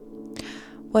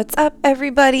What's up,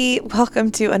 everybody? Welcome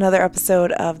to another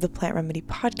episode of the Plant Remedy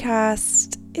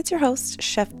Podcast. It's your host,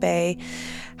 Chef Bay.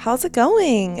 How's it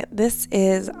going? This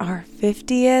is our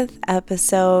 50th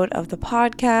episode of the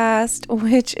podcast,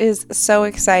 which is so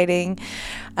exciting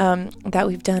that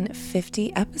we've done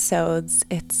 50 episodes.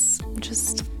 It's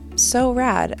just so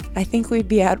rad. I think we'd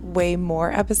be at way more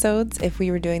episodes if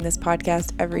we were doing this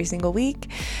podcast every single week,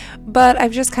 but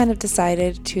I've just kind of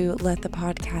decided to let the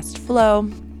podcast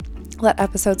flow, let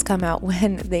episodes come out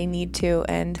when they need to,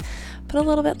 and put a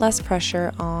little bit less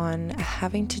pressure on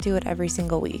having to do it every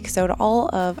single week. So to all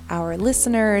of our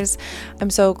listeners, I'm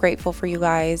so grateful for you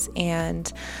guys,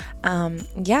 and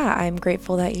I'm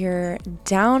grateful that you're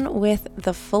down with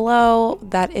the flow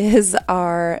that is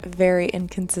our very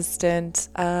inconsistent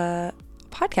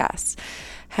podcast.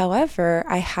 However,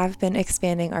 I have been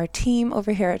expanding our team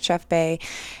over here at Chef Bay,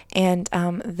 and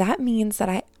that means that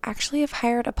I actually have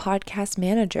hired a podcast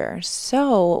manager.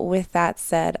 So with that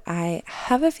said, I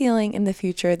have a feeling in the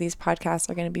future these podcasts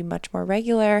are going to be much more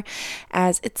regular,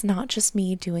 as it's not just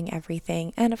me doing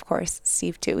everything. And of course,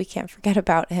 Steve too. We can't forget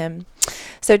about him.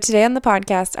 So today on the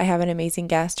podcast, I have an amazing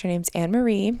guest. Her name's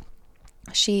Anne-Marie.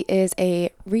 She is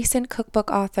a recent cookbook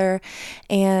author,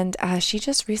 and she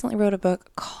just recently wrote a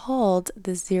book called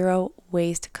The Zero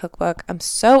Waste Cookbook. I'm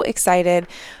so excited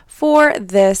for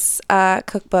this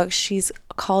cookbook. She's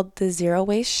called The Zero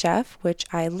Waste Chef, which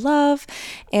I love,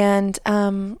 and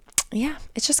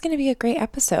it's just going to be a great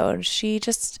episode. She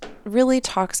just really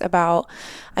talks about,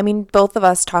 both of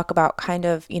us talk about kind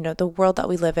of, the world that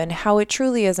we live in, how it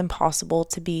truly is impossible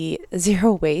to be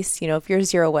zero waste. If you're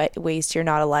zero waste, you're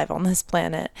not alive on this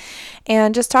planet.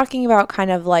 And just talking about kind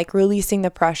of like releasing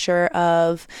the pressure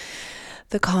of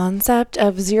the concept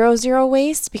of zero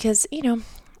waste, because,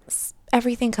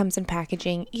 everything comes in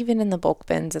packaging. Even in the bulk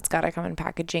bins, it's got to come in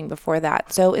packaging before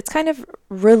that. So it's kind of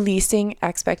releasing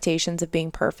expectations of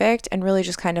being perfect and really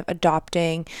just kind of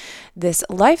adopting this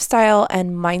lifestyle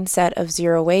and mindset of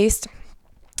zero waste,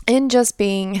 and just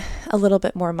being a little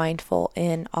bit more mindful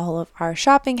in all of our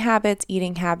shopping habits,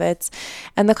 eating habits.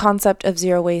 And the concept of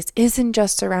zero waste isn't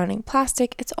just surrounding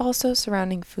plastic, it's also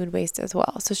surrounding food waste as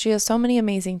well. So she has so many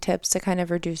amazing tips to kind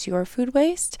of reduce your food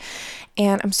waste.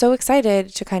 And I'm so excited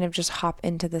to kind of just hop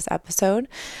into this episode.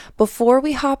 Before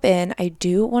we hop in, I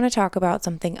do want to talk about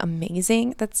something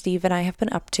amazing that Steve and I have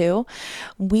been up to.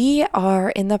 We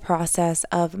are in the process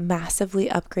of massively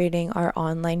upgrading our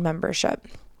online membership.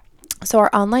 So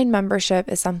our online membership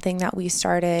is something that we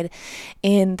started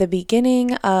in the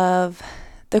beginning of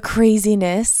the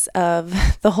craziness of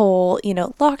the whole,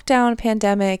 lockdown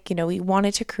pandemic. We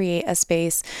wanted to create a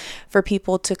space for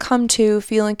people to come to,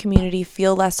 feel in community,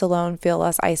 feel less alone, feel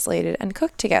less isolated, and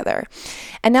cook together.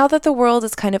 And now that the world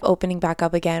is kind of opening back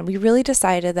up again, we really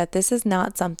decided that this is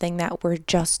not something that we're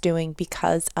just doing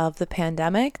because of the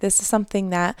pandemic. This is something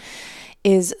that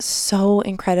is so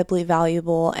incredibly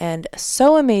valuable and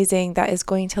so amazing that is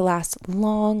going to last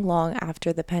long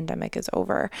after the pandemic is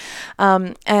over.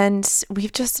 And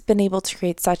we've just been able to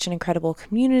create such an incredible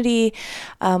community.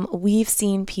 We've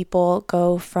seen people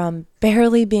go from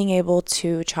barely being able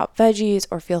to chop veggies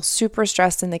or feel super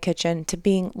stressed in the kitchen to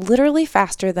being literally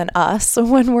faster than us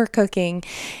when we're cooking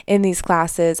in these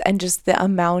classes. And just the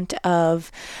amount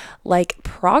of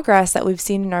progress that we've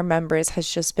seen in our members has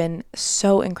just been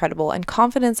so incredible, and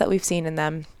confidence that we've seen in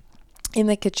them in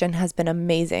the kitchen has been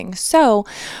amazing. So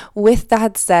with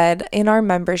that said, in our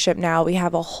membership now, we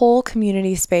have a whole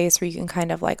community space where you can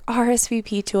kind of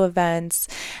RSVP to events.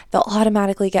 They'll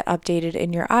automatically get updated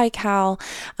in your iCal.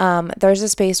 There's a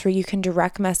space where you can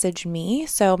direct message me.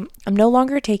 So I'm no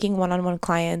longer taking one-on-one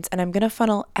clients, and I'm going to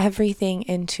funnel everything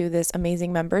into this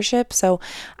amazing membership. So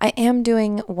I am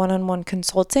doing one-on-one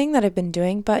consulting that I've been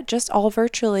doing, but just all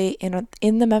virtually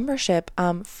in the membership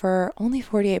for only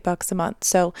 $48 a month.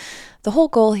 So the whole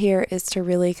goal here is to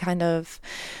really kind of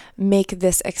make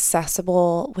this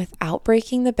accessible without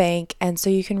breaking the bank. And so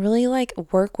you can really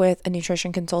work with a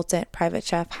nutrition consultant, private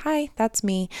chef, hi, that's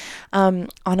me, on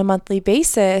a monthly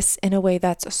basis in a way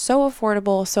that's so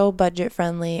affordable, so budget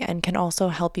friendly, and can also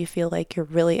help you feel like you're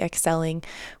really excelling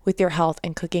with your health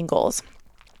and cooking goals.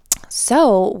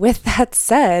 So with that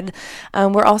said,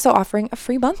 we're also offering a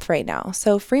free month right now.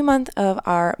 So free month of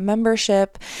our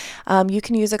membership. You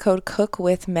can use a code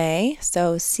COOKWITHMAY.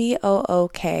 So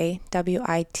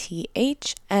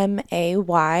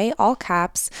COOKWITHMAY, all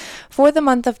caps, for the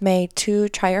month of May to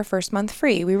try your first month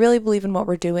free. We really believe in what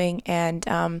we're doing, and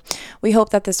we hope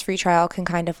that this free trial can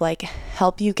kind of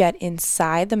help you get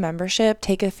inside the membership,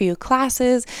 take a few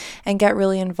classes, and get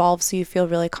really involved so you feel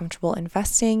really comfortable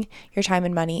investing your time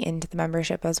and money into into the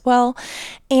membership as well.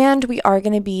 And we are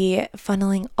going to be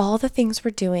funneling all the things we're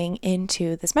doing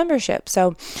into this membership.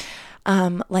 So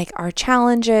like our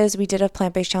challenges, we did a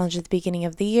plant-based challenge at the beginning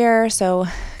of the year. So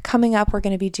coming up, we're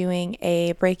going to be doing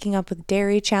a breaking up with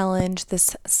dairy challenge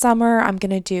this summer. I'm going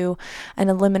to do an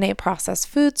eliminate processed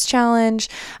foods challenge,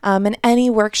 and any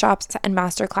workshops and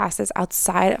master classes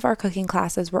outside of our cooking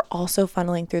classes, we're also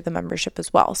funneling through the membership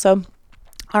as well. So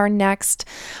our next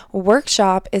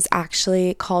workshop is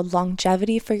actually called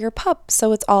Longevity for Your Pup.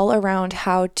 So it's all around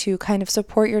how to kind of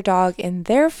support your dog in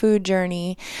their food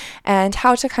journey and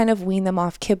how to kind of wean them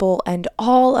off kibble and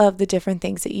all of the different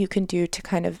things that you can do to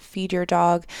kind of feed your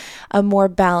dog a more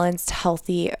balanced,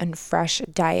 healthy, and fresh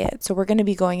diet. So we're going to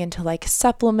be going into like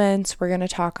supplements. We're going to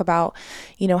talk about,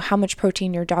 how much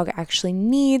protein your dog actually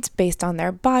needs based on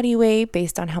their body weight,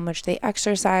 based on how much they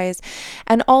exercise,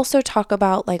 and also talk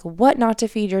about like what not to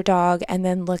feed your dog, and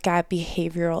then look at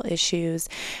behavioral issues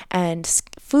and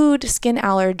food, skin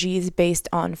allergies based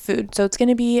on food. So it's going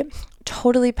to be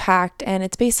totally packed, and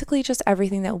it's basically just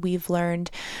everything that we've learned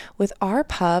with our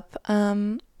pup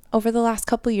over the last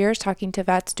couple of years, talking to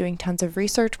vets, doing tons of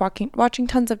research, watching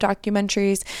tons of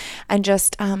documentaries, and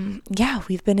just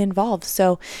we've been involved.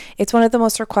 So it's one of the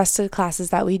most requested classes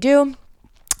that we do.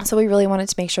 So we really wanted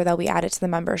to make sure that we add it to the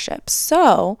membership.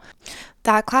 So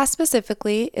that class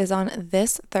specifically is on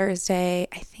this Thursday.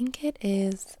 I think it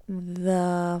is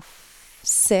the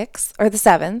 6th or the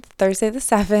 7th, Thursday the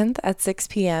 7th at 6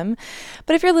 p.m.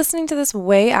 But if you're listening to this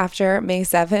way after May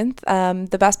 7th,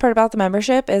 the best part about the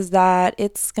membership is that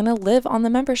it's going to live on the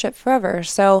membership forever.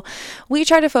 So we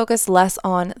try to focus less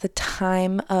on the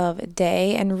time of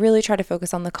day and really try to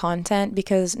focus on the content,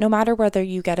 because no matter whether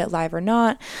you get it live or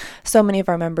not, so many of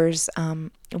our members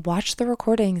watch the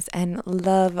recordings and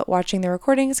love watching the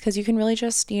recordings, because you can really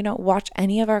just, watch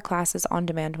any of our classes on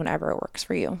demand whenever it works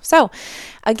for you. So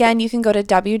again, you can go to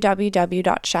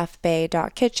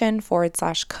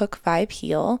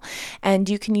www.chefbay.kitchen/cook-vibe-heal, and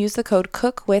you can use the code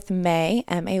COOKWITHMAY,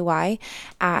 M-A-Y,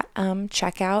 at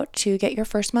checkout to get your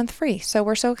first month free. So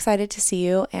we're so excited to see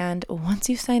you. And once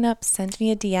you sign up, send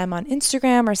me a DM on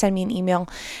Instagram or send me an email,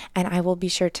 and I will be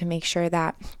sure to make sure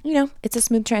that, it's a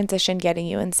smooth transition getting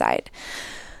you inside.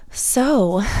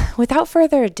 So, without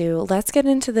further ado, let's get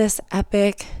into this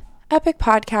epic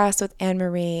podcast with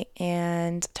Anne-Marie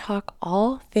and talk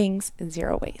all things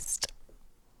zero waste.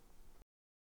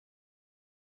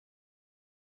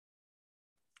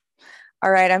 All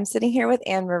right, I'm sitting here with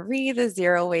Anne-Marie, the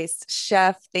zero waste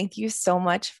chef. Thank you so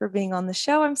much for being on the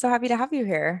show. I'm so happy to have you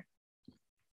here.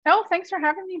 Oh, thanks for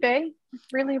having me, Bae.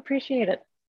 Really appreciate it.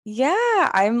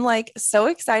 Yeah, I'm like so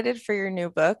excited for your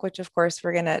new book, which of course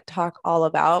we're going to talk all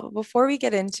about. But before we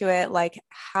get into it, like,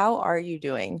 how are you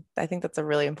doing? I think that's a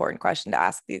really important question to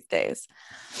ask these days.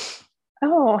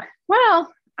 Oh,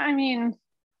 well, I mean,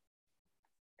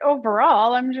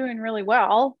 overall, I'm doing really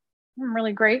well. I'm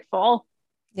really grateful.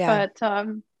 Yeah.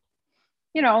 But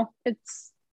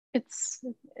it's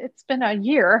been a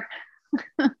year.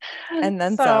 And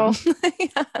then So some.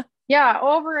 Yeah. yeah,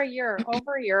 over a year.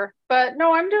 But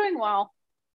no, I'm doing well.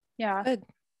 Yeah. Good.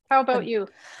 How about Good. you?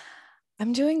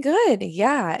 I'm doing good.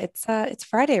 Yeah, it's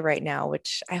Friday right now,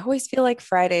 which I always feel like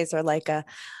Fridays are like a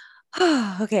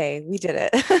oh, okay, we did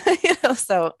it.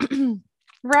 So I'm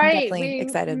Right. definitely We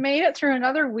excited. made it through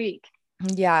another week.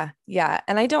 Yeah, yeah.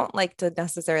 And I don't like to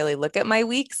necessarily look at my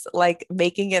weeks like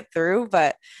making it through,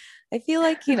 but I feel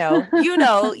like, you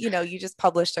just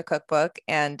published a cookbook,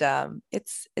 and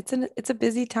it's a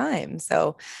busy time.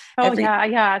 So Oh every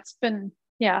yeah. It's been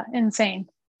insane.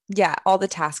 yeah, all the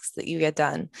tasks that you get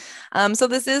done. So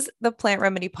this is the Plant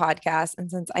Remedy podcast.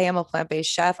 And since I am a plant-based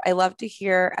chef, I love to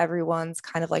hear everyone's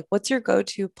kind of like, what's your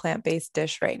go-to plant-based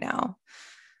dish right now?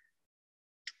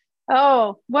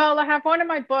 Oh, well, I have one in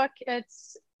my book.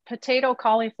 It's potato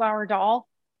cauliflower dal.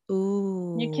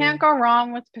 You can't Ooh, go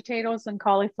wrong with potatoes and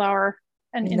cauliflower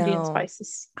and Indian no,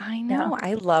 spices. I Yeah. know.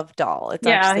 I love dal. It's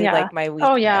Yeah, actually yeah. like my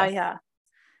Oh yeah, weakness.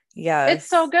 yeah. It's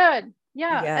so Yes. good.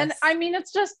 Yeah. And I Yes. mean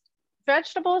it's just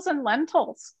vegetables and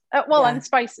lentils. Yeah, And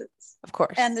spices. of And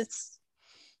course. it's,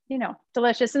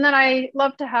 delicious. And then I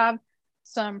love to have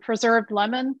some preserved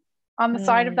lemon on the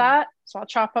side of Mm, that. So I'll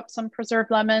chop up some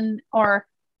preserved lemon or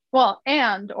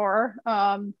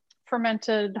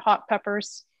fermented hot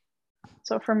peppers.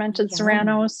 So fermented yum.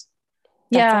 serranos.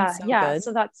 That sounds Yeah, so yeah. good.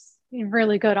 So that's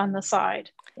really good on the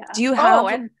side. Yeah. Do you Oh, have,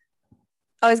 and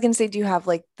I was going to say, do you have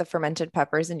like the fermented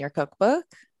peppers in your cookbook?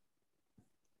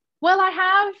 well, I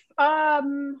have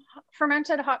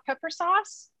fermented hot pepper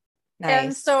sauce. And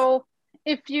Nice. so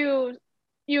if you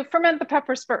ferment the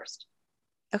peppers first.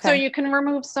 So Okay. you can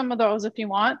remove some of those if you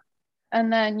want.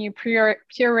 And then you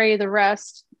puree the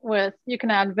rest you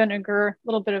can add vinegar, a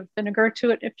little bit of vinegar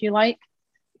to it if you like.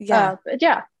 Yeah. But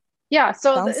yeah.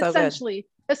 So Sounds so good.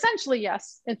 essentially,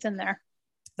 yes, it's in there.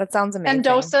 That sounds And amazing.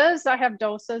 dosas, I have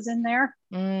dosas in there.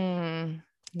 Mm,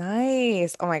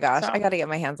 nice. Oh my gosh. I So, got to get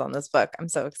my hands on this book. I'm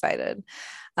so excited.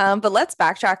 But let's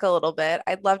backtrack a little bit.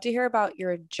 I'd love to hear about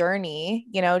your journey,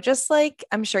 just like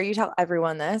I'm sure you tell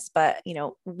everyone this, but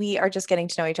we are just getting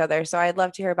to know each other. So I'd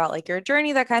love to hear about like your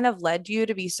journey that kind of led you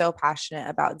to be so passionate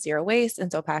about zero waste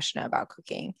and so passionate about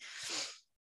cooking.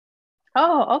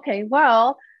 oh, okay.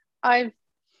 Well, I've,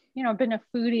 been a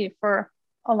foodie for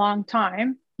a long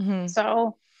time. Hmm.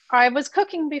 So I was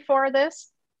cooking before this.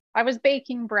 I was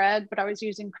baking bread, but I was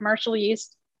using commercial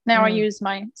yeast. Now I Hmm. use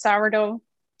my sourdough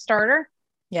starter.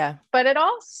 Yeah. But it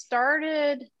all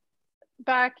started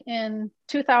back in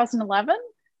 2011.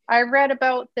 I read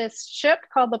about this ship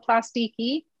called the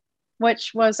Plastiki,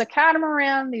 which was a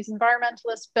catamaran these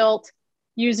environmentalists built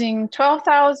using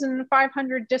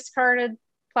 12,500 discarded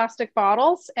plastic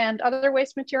bottles and other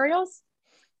waste materials.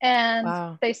 And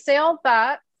Wow. they sailed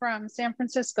that from San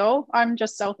Francisco. I'm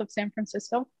just south of San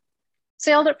Francisco.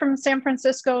 Sailed it from San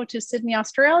Francisco to Sydney,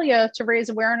 Australia to raise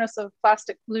awareness of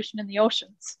plastic pollution in the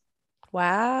oceans.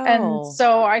 And Wow.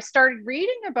 so I started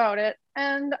reading about it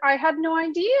and I had no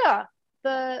idea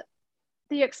the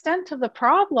the extent of the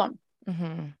problem.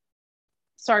 Hmm.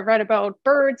 So I read about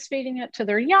birds feeding it to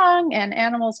their young and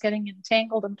animals getting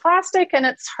entangled in plastic, and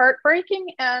it's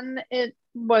heartbreaking and it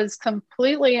was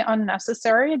completely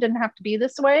unnecessary. It didn't have to be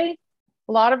this way.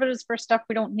 A lot of it is for stuff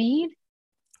we don't need.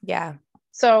 Yeah.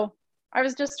 So I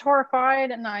was just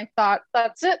horrified and I thought,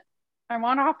 that's it. I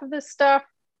want off of this stuff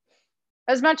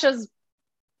as much as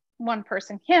one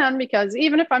person can, because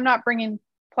even if I'm not bringing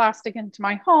plastic into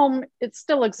my home, it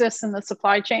still exists in the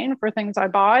supply chain for things I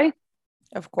buy.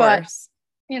 Of But, course.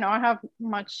 I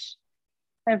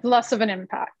have less of an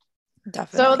impact. So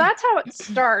Definitely. that's how it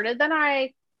started. Then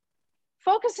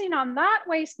focusing on that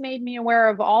waste made me aware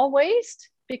of all waste,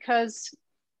 because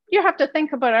you have to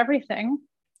think about everything.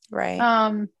 Right.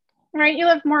 Right. You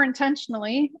live more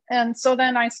intentionally. And so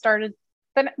then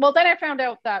then I found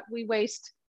out that we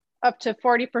waste up to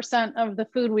 40% of the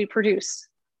food we produce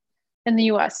in the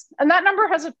US. And that number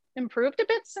has improved a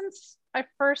bit since I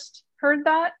first heard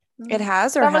that. It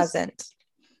has or That was, hasn't?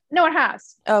 no, it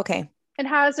has. Okay. It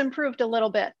has improved a little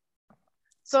bit.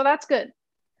 So that's good.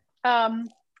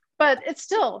 But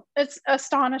it's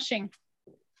astonishing.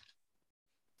 So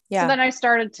Yeah. then I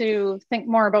started to think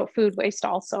more about food waste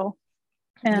also.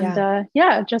 And Yeah.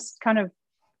 yeah, just kind of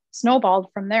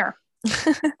snowballed from there.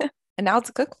 And now it's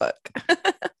a cookbook.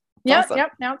 It's Yep, awesome.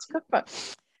 yep. Now it's a cookbook.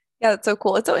 Yeah, that's so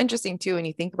cool. It's so interesting too when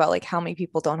you think about like how many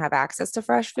people don't have access to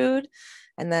fresh food.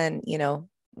 And then,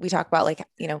 we talk about like,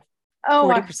 Oh,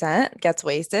 40% gets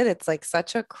wasted. It's like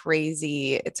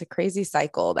it's a crazy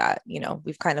cycle that,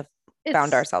 we've kind of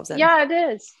found ourselves in. yeah, it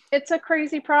is. It's a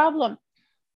crazy problem.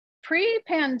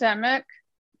 Pre-pandemic,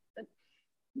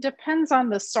 depends on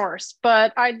the source,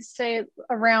 but I'd say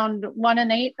around 1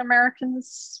 in 8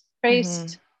 Americans Hmm.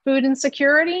 faced food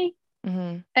insecurity.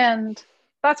 Hmm. And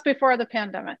that's before the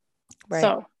pandemic. Right.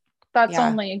 So that's Yeah.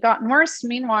 only gotten worse.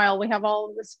 Meanwhile, we have all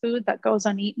of this food that goes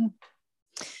uneaten.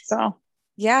 So,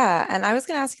 Yeah. And I was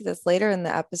going to ask you this later in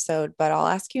the episode, but I'll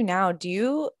ask you now. Do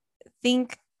you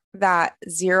think that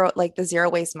the zero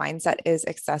waste mindset is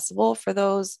accessible for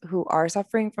those who are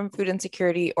suffering from food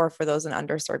insecurity or for those in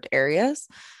underserved areas?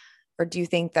 Or do you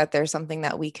think that there's something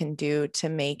that we can do to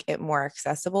make it more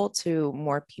accessible to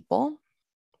more people?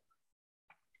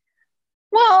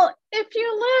 well, if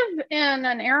you live in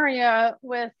an area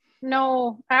with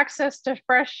no access to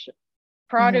fresh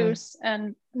Hmm. produce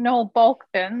and no bulk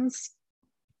bins,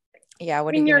 Yeah. I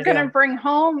What are you mean, going you're to going to do? bring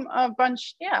home a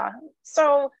bunch. Yeah.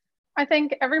 So I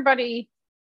think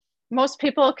most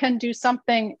people can do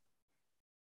something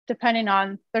depending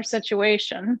on their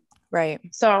situation. Right.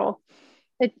 So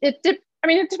it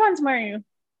depends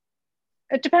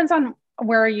it depends on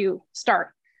where you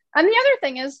start. And the other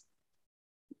thing is,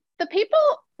 the people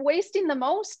wasting the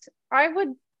most, I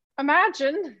would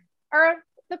imagine, are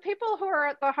the people who are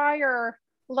at the higher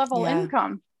level Yeah.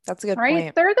 income, That's a good right?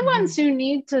 point. They're the Hmm. ones who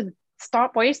need to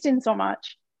stop wasting so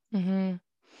much. Hmm.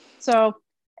 So,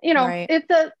 Right.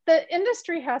 the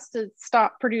industry has to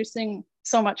stop producing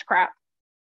so much crap.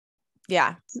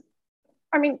 Yeah.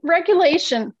 I mean,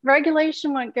 regulation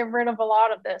would get rid of a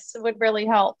lot of this. It would really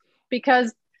help,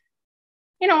 because,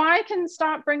 I can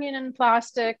stop bringing in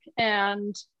plastic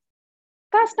and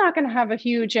that's not going to have a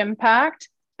huge impact.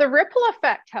 The ripple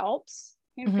effect helps.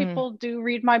 Hmm. People do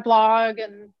read my blog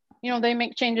and, they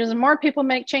make changes and more people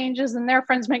make changes and their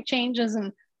friends make changes.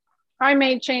 And I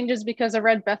made changes because I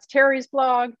read Beth Terry's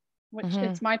blog. which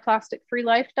it's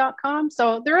myplasticfreelife.com.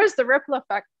 So there is the ripple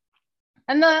effect.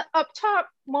 And the up top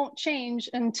won't change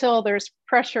until there's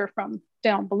pressure from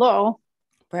down below.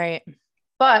 Right.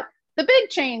 But the big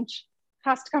change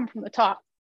has to come from the top.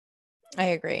 I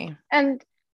agree. And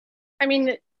I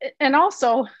mean, and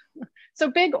also, so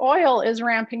big oil is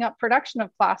ramping up production of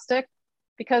plastic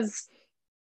because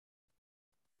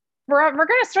we're going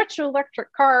to switch to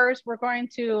electric cars. We're going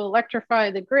to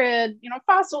electrify the grid. You know,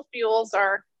 fossil fuels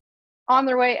are on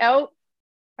their way out.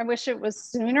 I wish it was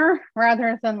sooner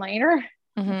rather than later,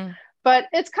 but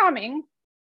it's coming.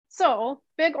 So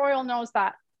big oil knows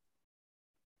that.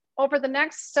 Over the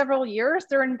next several years,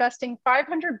 they're investing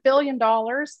 $500 billion.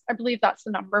 I believe that's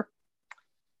the number.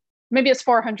 Maybe it's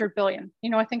 400 billion. You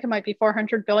know, I think it might be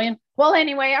 400 billion. Well,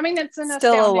 anyway, I mean, it's an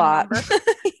still astounding a lot.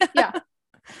 number.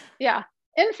 Yeah.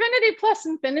 Infinity plus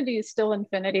infinity is still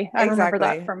infinity. I remember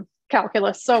that from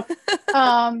calculus. So,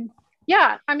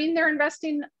 yeah, I mean, they're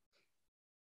investing,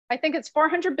 I think it's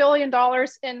 $400 billion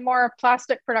in more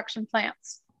plastic production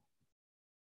plants.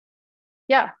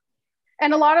 Yeah.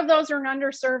 And a lot of those are in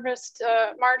underserviced,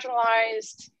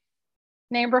 marginalized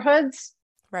neighborhoods.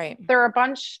 Right. There are a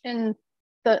bunch in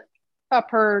the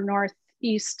upper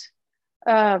northeast.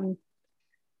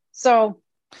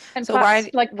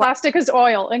 Plastic is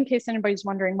oil, in case anybody's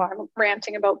wondering why I'm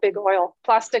ranting about big oil.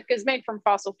 Plastic is made from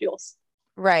fossil fuels.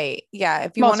 Right. Yeah.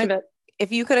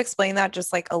 If you could explain that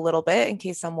just like a little bit in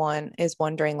case someone is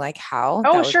wondering like how.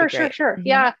 Oh, sure. Mm-hmm.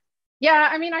 Yeah.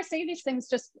 I mean, I say these things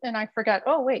and I forget.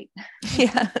 Oh, wait.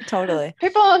 Yeah, totally.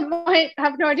 People might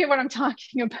have no idea what I'm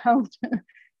talking about.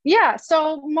 Yeah.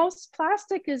 So most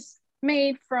plastic is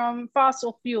made from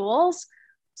fossil fuels.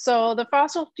 So the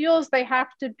fossil fuels, they have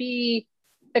to be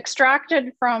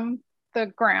extracted from the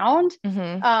ground.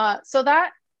 So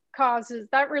that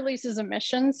releases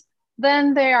emissions.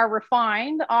 Then they are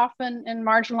refined, often in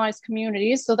marginalized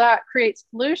communities. So that creates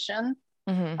pollution.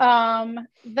 Then,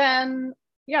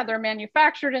 they're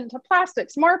manufactured into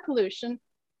plastics, more pollution.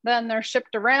 Then they're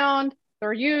shipped around,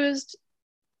 they're used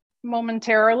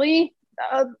momentarily,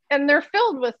 and they're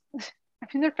filled with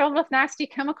nasty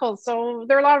chemicals. So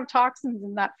there are a lot of toxins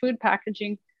in that food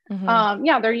packaging.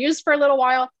 They're used for a little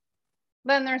while,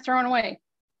 then they're thrown away.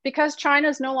 Because China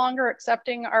is no longer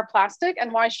accepting our plastic,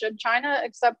 and why should China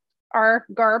accept our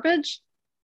garbage?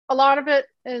 A lot of it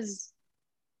is,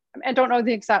 I don't know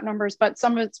the exact numbers, but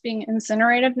some of it's being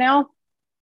incinerated now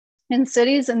in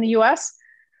cities in the US.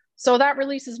 So that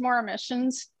releases more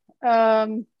emissions.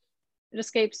 It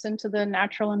escapes into the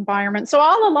natural environment. So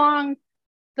all along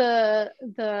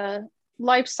the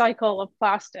life cycle of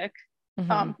plastic,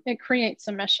 it creates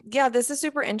emissions. Yeah, this is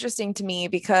super interesting to me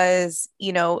because,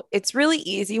 it's really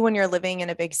easy when you're living in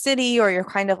a big city or you're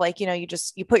kind of like,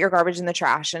 you put your garbage in the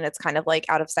trash and it's kind of like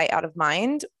out of sight, out of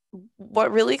mind.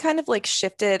 What really kind of like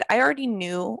shifted, I already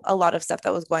knew a lot of stuff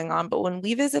that was going on, but when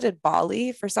we visited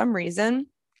Bali, for some reason,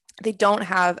 they don't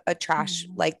have a trash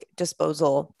like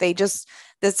disposal.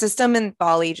 The system in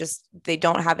Bali they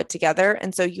don't have it together.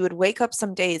 And so you would wake up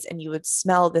some days and you would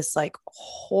smell this like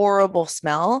horrible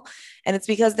smell. And it's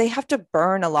because they have to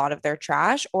burn a lot of their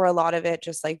trash, or a lot of it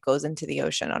just like goes into the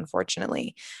ocean,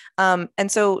 unfortunately.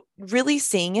 And so really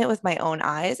seeing it with my own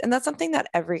eyes, and that's something that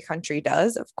every country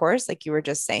does, of course, like you were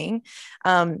just saying.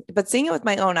 But seeing it with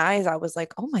my own eyes, I was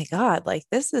like, oh my God, like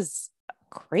this is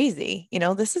crazy.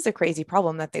 This is a crazy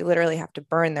problem that they literally have to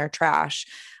burn their trash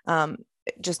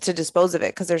just to dispose of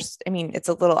it. Cause it's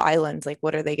a little island. Like,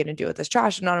 what are they going to do with this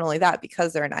trash? And not only that,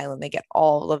 because they're an island, they get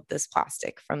all of this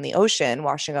plastic from the ocean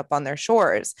washing up on their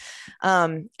shores.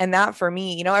 And that for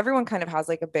me, everyone kind of has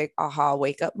like a big aha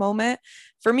wake up moment.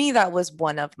 For me, that was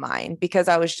one of mine, because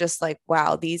I was just like,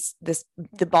 wow, the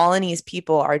Balinese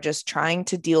people are just trying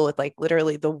to deal with like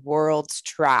literally the world's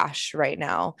trash right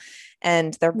now.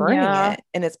 And they're burning it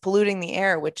and it's polluting the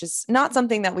air, which is not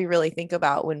something that we really think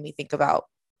about when we think about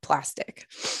plastic.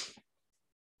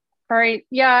 Right.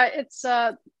 Yeah. It's,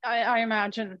 I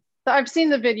imagine I've seen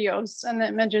the videos and the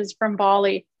images from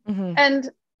Bali, and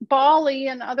Bali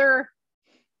and other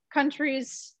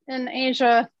countries in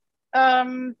Asia,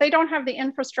 they don't have the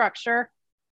infrastructure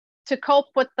to cope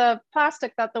with the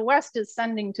plastic that the West is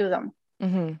sending to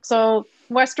them. So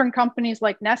Western companies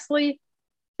like Nestle,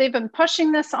 they've been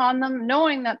pushing this on them,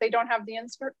 knowing that they don't have the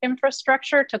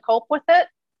infrastructure to cope with it.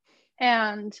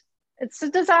 And it's a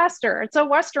disaster. It's a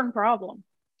Western problem.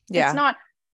 Yeah. It's not,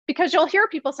 because you'll hear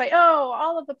people say, oh,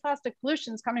 all of the plastic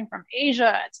pollution is coming from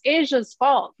Asia. It's Asia's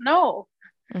fault. No.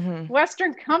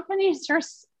 Western companies are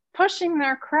pushing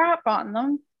their crap on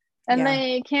them, and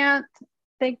they can't,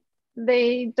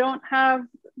 they don't have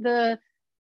the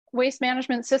waste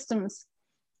management systems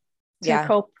to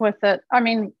cope with it. I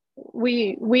mean,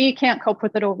 we can't cope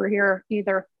with it over here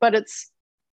either, but it's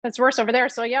worse over there.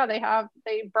 So yeah,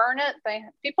 they burn it.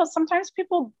 Sometimes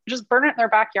people just burn it in their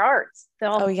backyards.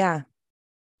 Oh, They'll yeah.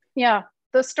 Yeah,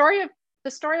 the story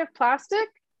of plastic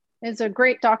is a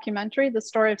great documentary. The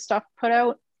story of stuff put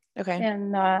out Okay.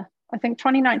 in I think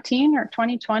 2019 or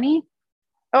 2020.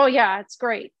 Oh yeah, it's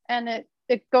great, and it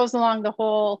goes along the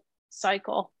whole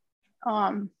cycle.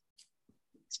 Um,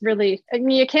 it's really, I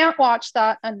mean, you can't watch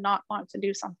that and not want to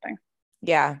do something.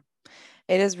 Yeah.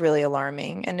 It is really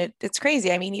alarming. And it's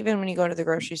crazy. I mean, even when you go to the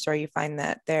grocery store, you find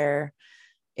that there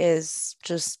is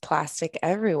just plastic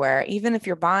everywhere. Even if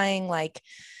you're buying like,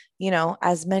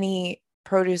 as many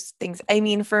produce things. I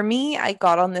mean, for me, I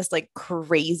got on this like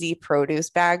crazy produce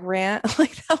bag rant.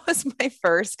 Like that was my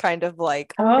first kind of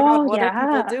like, oh my God, Oh what are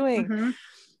people yeah. doing? Mm-hmm.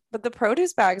 But the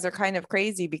produce bags are kind of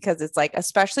crazy because it's like,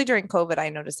 especially during COVID, I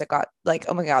noticed it got like,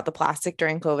 oh my God, the plastic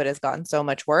during COVID has gotten so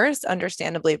much worse,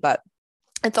 understandably. But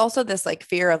it's also this like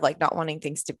fear of like not wanting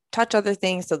things to touch other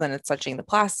things. So then it's touching the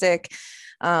plastic.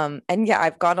 And yeah,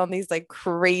 I've gone on these like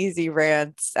crazy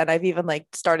rants and I've even like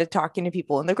started talking to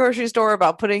people in the grocery store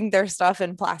about putting their stuff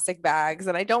in plastic bags.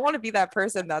 And I don't want to be that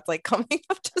person that's like coming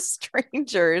up to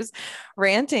strangers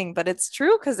ranting, but it's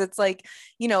true. Cause it's like,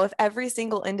 if every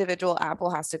single individual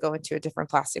apple has to go into a different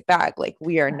plastic bag, like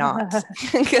we are not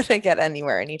going to get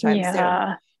anywhere anytime soon,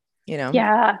 Yeah. you know?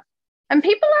 Yeah. And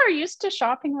people are used to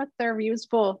shopping with their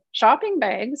reusable shopping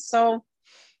bags, so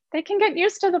they can get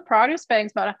used to the produce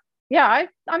bags. But yeah,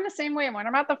 I'm the same way. When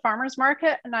I'm at the farmer's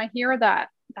market and I hear that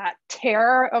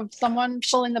tear of someone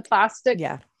pulling the plastic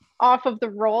Yeah, off of the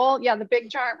roll, yeah, the big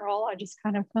giant roll, I just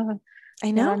kind of, I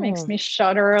yeah, it makes know. me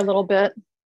shudder a little bit.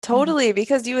 Totally,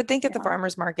 because you would think at the Yeah.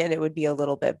 farmer's market it would be a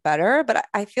little bit better, but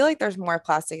I feel like there's more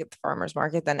plastic at the farmer's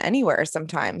market than anywhere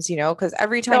sometimes, because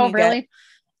every time Oh, you get, really?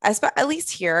 at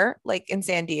least here, like in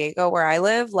San Diego where I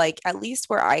live, like at least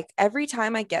every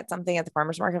time I get something at the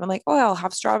farmer's market, I'm like, oh, I'll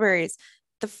have strawberries.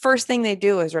 The first thing they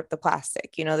do is rip the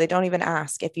plastic. They don't even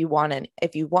ask if you want a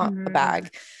Mm.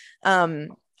 bag.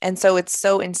 And so it's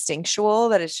so instinctual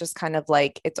that it's just kind of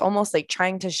like, it's almost like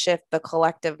trying to shift the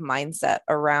collective mindset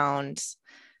around,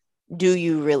 do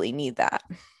you really need that?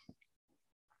 Yeah.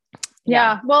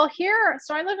 Yeah. Well, here,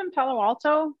 so I live in Palo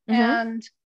Alto, Mm-hmm. and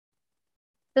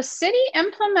the city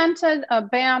implemented a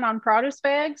ban on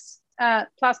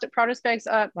plastic produce bags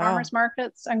at Wow. farmers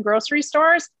markets and grocery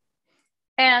stores.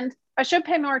 And I should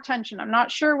pay more attention. I'm not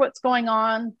sure what's going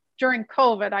on during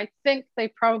COVID. I think they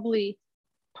probably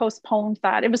postponed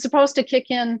that. It was supposed to kick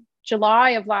in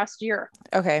July of last year.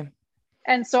 Okay.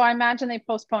 And so I imagine they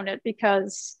postponed it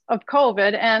because of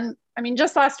COVID. And I mean,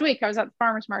 just last week I was at the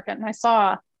farmers market and I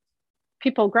saw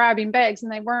people grabbing bags,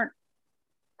 and they weren't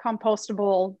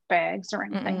compostable bags or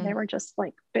anything. They Mm-mm. were just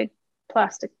like big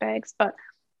plastic bags. But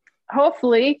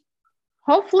hopefully,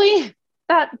 hopefully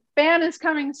that ban is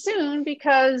coming soon,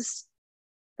 because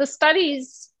the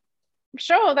studies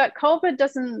show that COVID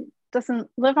doesn't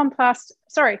live on plastic.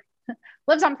 Sorry,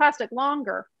 lives on plastic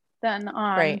longer than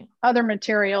on Right. other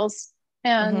materials.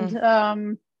 And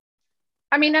Mm-hmm.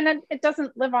 I mean, and it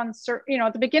doesn't live on,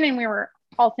 at the beginning we were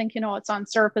all thinking, oh, it's on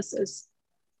surfaces,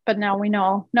 but now we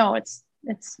know, no, it's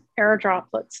air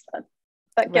droplets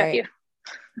that get Right. you.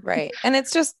 Right. And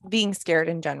it's just being scared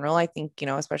in general. I think,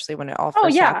 especially when it all Oh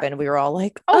first yeah. happened, we were all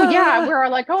like, Oh yeah. ah. We're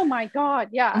like, oh my God.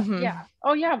 Yeah. Mm-hmm. Yeah.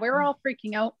 Oh yeah. We were all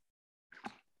freaking out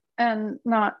and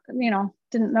not,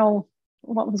 didn't know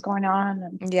what was going on.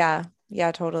 And Yeah.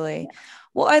 Yeah, totally. yeah.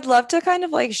 Well, I'd love to kind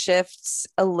of like shift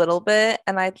a little bit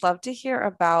and I'd love to hear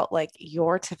about like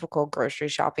your typical grocery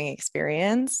shopping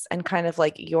experience and kind of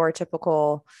like your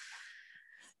typical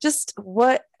just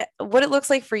what it looks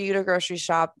like for you to grocery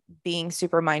shop, being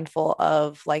super mindful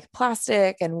of like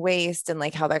plastic and waste and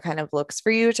like how that kind of looks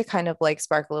for you, to kind of like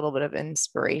spark a little bit of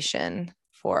inspiration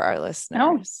for our Oh,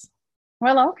 listeners.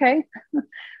 well, okay.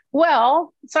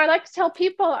 Well, so I like to tell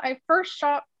people I first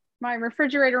shop my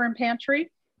refrigerator and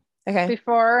pantry Okay.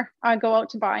 before I go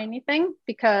out to buy anything,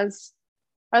 because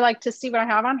I like to see what I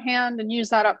have on hand and use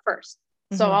that up first.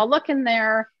 So Hmm. I'll look in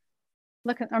there,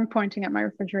 I'm pointing at my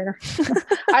refrigerator.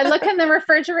 I look in the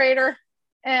refrigerator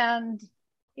and,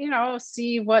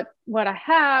 see what I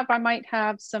have. I might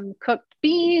have some cooked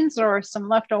beans or some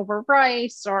leftover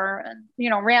rice or,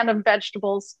 random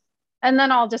vegetables. And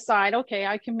then I'll decide, okay,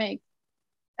 I can make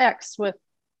X with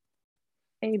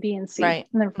A, B, and C Right.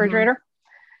 in the Hmm. refrigerator.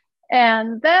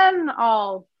 And then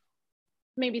I'll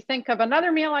maybe think of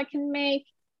another meal I can make.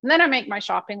 And then I make my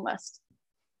shopping list.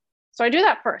 So I do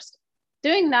that first.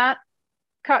 Doing that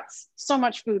cuts so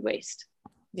much food waste,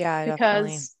 Yeah, definitely.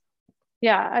 because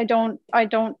yeah, I don't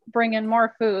bring in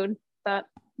more food that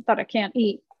I can't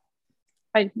eat.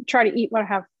 I try to eat what I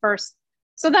have first.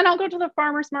 So then I'll go to the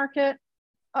farmer's market.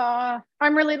 I'm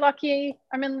really lucky.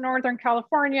 I'm in Northern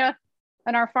California,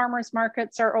 and our farmers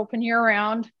markets are open year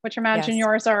round, which I imagine Yes.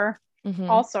 yours are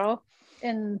also,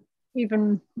 in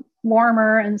even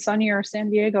warmer and sunnier San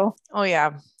Diego. Oh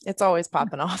yeah, it's always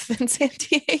popping off in San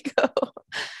Diego.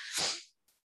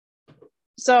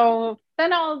 So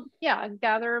then I'll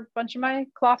gather a bunch of my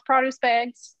cloth produce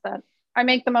bags that I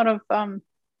make them out of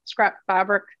scrap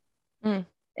fabric,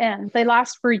 and they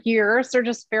last for years. They're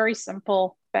just very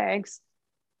simple bags.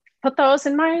 Put those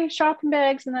in my shopping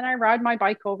bags, and then I ride my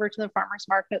bike over to the farmer's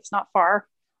market. It's not far.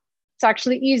 It's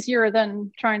actually easier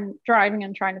than driving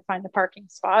and trying to find a parking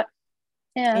spot.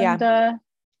 And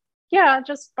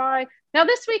just buy. Now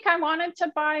this week I wanted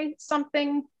to buy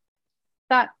something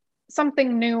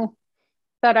new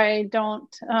that I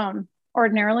don't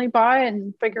ordinarily buy,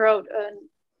 and figure out an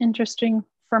interesting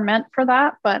ferment for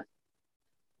that, but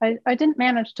I didn't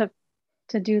manage to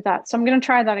do that. So I'm going to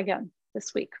try that again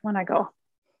this week when I go.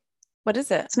 What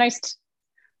is it? It's nice.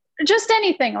 Just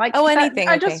anything like anything.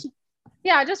 I okay.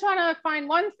 I just want to find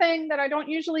one thing that I don't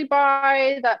usually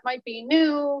buy that might be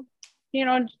new.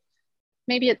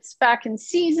 Maybe it's back in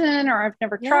season, or I've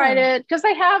never tried it, because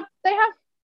they have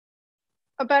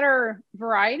a better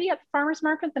variety at the farmer's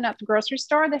market than at the grocery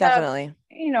store. They Definitely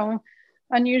have,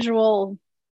 unusual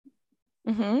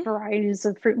varieties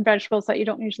of fruit and vegetables that you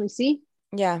don't usually see.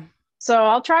 Yeah. So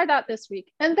I'll try that this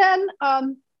week. And then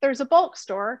there's a bulk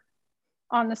store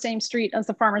on the same street as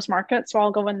the farmer's market, so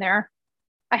I'll go in there.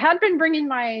 I had been bringing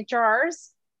my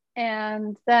jars,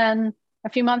 and then a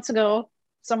few months ago,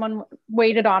 someone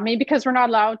waited on me because we're not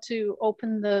allowed to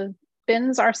open the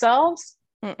bins ourselves.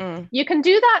 You can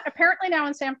do that apparently now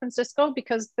in San Francisco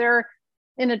because they're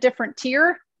in a different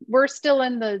tier. We're still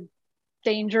in the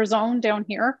danger zone down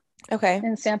here. Okay.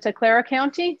 In Santa Clara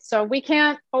County. So we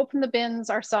can't open the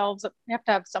bins ourselves. We have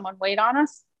to have someone wait on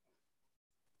us.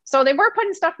 So they were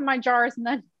putting stuff in my jars, and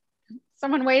then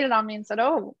someone waited on me and said,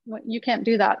 "Oh, you can't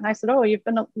do that." And I said, "Oh, you've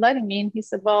been letting me." And he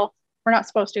said, "Well, we're not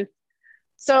supposed to."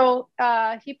 So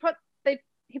he put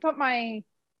my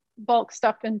bulk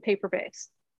stuff in paper bags.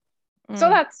 So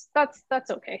that's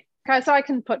okay, because I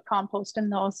can put compost in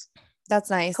those.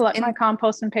 That's nice. Collect my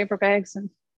compost in paper bags.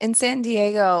 And in San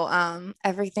Diego,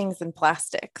 everything's in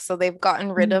plastic. So they've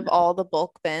gotten rid of all the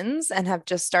bulk bins and have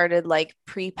just started like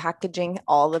pre-packaging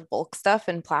all the bulk stuff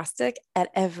in plastic at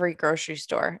every grocery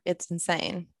store. It's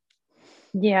insane.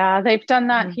 Yeah, they've done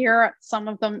that here at some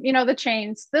of them, the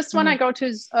chains. This one I go to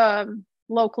is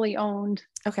locally owned.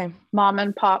 Okay. Mom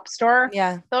and pop store.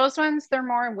 Yeah. Those ones, they're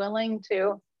more willing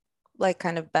to like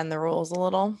kind of bend the rules a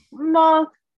little.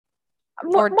 Well,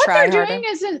 what they're harder. doing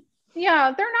isn't,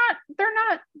 they're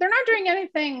not doing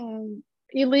anything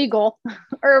illegal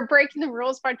or breaking the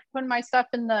rules by putting my stuff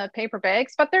in the paper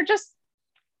bags, but they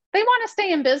want to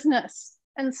stay in business.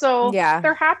 And so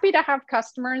they're happy to have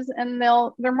customers, and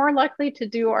they're more likely to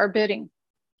do our bidding.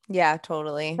 Yeah,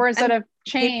 totally. Whereas at a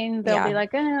chain, they'll be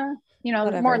like, they're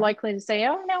more likely to say,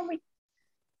 "Oh no,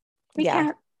 we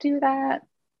can't do that."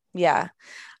 Yeah.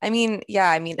 I mean,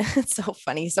 it's so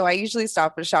funny. So I usually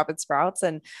stop and shop at Sprouts,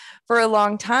 and for a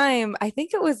long time, I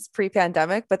think it was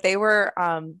pre-pandemic, but they were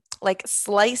like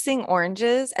slicing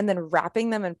oranges and then wrapping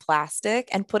them in plastic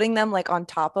and putting them like on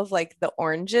top of like the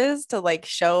oranges to like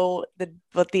show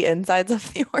what the insides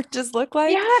of the oranges look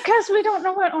like. Yeah, because we don't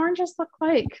know what oranges look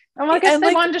like. Well, I guess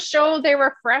they wanted to show they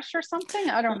were fresh or something.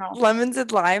 I don't know. Lemons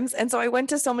and limes. And so I went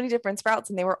to so many different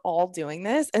Sprouts, and they were all doing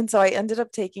this. And so I ended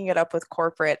up taking it up with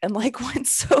corporate and like went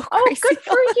so crazy. Oh, good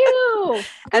for you.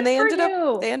 And they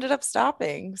ended up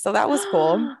stopping. So that was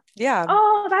cool. Yeah.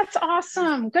 Oh, that's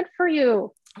awesome. Good for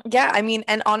you. Yeah, I mean,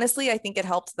 and honestly, I think it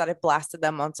helped that I blasted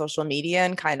them on social media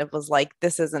and kind of was like,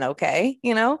 this isn't okay,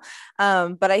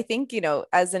 but I think,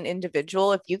 as an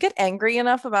individual, if you get angry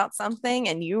enough about something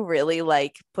and you really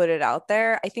like put it out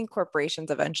there, I think corporations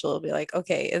eventually will be like,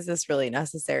 okay, is this really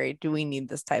necessary? Do we need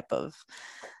this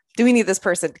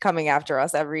person coming after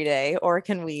us every day, or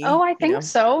can we? Oh, I think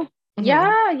so. Yeah.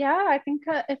 I think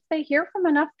if they hear from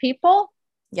enough people,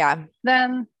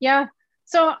 then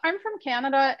So I'm from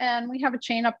Canada, and we have a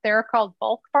chain up there called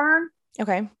Bulk Barn.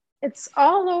 Okay. It's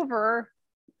all over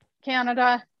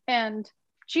Canada, and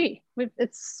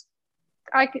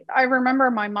I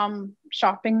remember my mom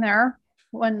shopping there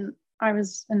when I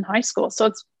was in high school. So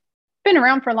it's been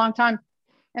around for a long time.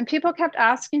 And people kept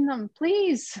asking them,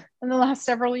 please, in the last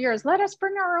several years, let us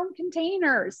bring our own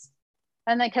containers.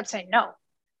 And they kept saying no.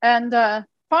 And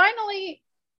finally,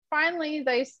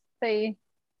 they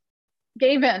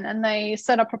gave in, and they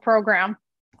set up a program.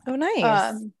 Oh,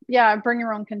 nice. Bring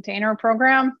your own container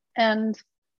program. And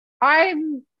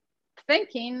I'm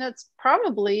thinking that's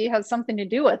probably has something to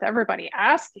do with everybody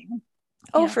asking,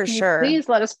 Oh, for can you sure. please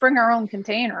let us bring our own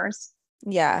containers?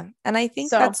 Yeah. And I think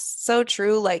So, that's so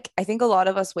true. Like, I think a lot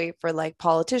of us wait for like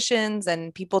politicians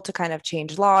and people to kind of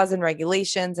change laws and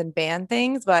regulations and ban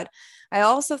things. But I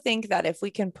also think that if we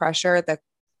can pressure the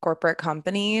corporate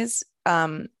companies,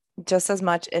 just as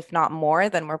much, if not more,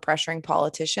 than we're pressuring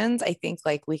politicians, I think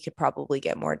like we could probably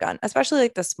get more done, especially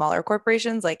like the smaller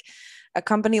corporations, like a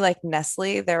company like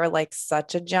Nestle, they're like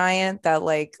such a giant that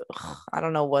like, ugh, I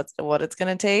don't know what it's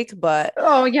gonna take, but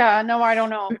oh yeah, no, I don't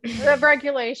know. The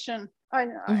regulation. I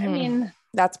mhm, mean,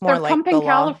 that's more they're like the pumping law.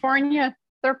 California.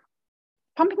 They're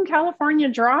pumping California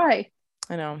dry,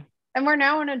 I know. and we're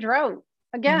now in a drought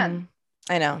again.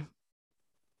 Hmm. I know.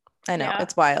 I know. Yeah.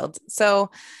 It's wild.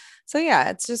 So yeah,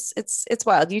 it's just it's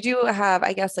wild. You do have,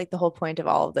 I guess, like the whole point of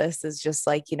all of this is just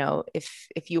like,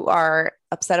 if you are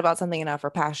upset about something enough or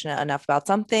passionate enough about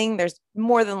something, there's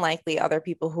more than likely other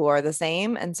people who are the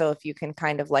same. And so if you can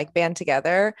kind of like band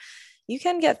together, you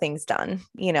can get things done,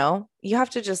 You have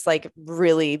to just like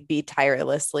really be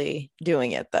tirelessly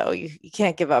doing it though. You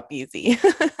can't give up easy.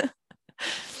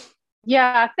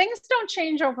 Yeah, things don't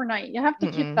change overnight. You have to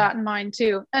keep Mm-mm. that in mind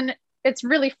too. And it's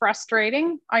really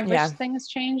frustrating. I wish Yeah. things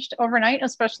changed overnight,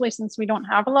 especially since we don't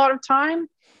have a lot of time,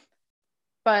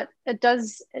 but it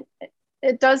does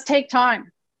take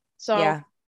time. So Yeah.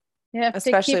 you have to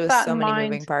Especially keep with that so in many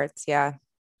mind. moving parts. Yeah,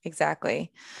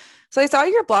 exactly. So I saw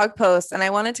your blog post and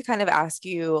I wanted to kind of ask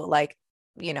you, like,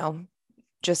 you know,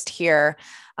 just here.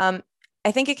 Um,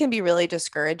 I think it can be really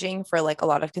discouraging for like a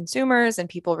lot of consumers and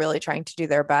people really trying to do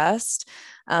their best,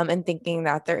 and thinking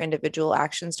that their individual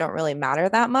actions don't really matter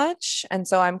that much. And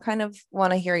so I'm kind of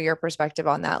want to hear your perspective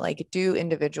on that. Like, do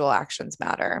individual actions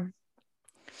matter?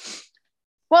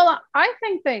 Well, I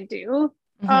think they do.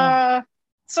 Hmm. Uh,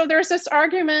 so there's this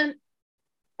argument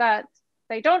that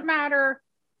they don't matter.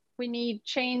 We need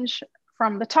change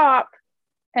from the top,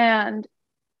 and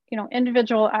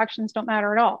individual actions don't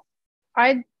matter at all.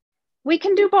 I We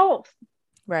can do both.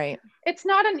 Right. It's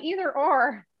not an either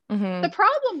or. The Hmm.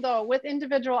 problem though with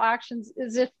individual actions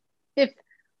is if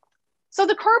so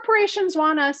the corporations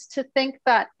want us to think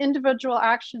that individual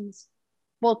actions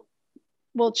will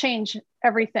will change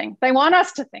everything. They want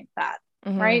us to think that,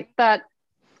 Hmm. right? That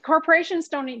corporations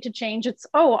don't need to change. It's,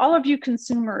 oh, all of you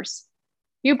consumers,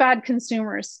 you bad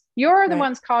consumers, you're the Right.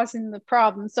 ones causing the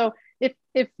problem. So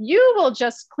if you will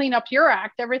just clean up your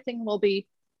act, everything will be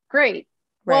great.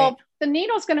 Right. Well, the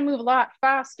needle's going to move a lot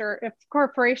faster if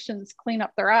corporations clean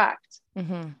up their act.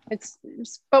 Hmm.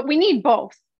 But we need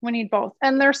both. We need both.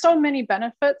 And there's so many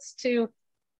benefits to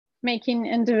making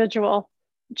individual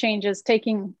changes,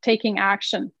 taking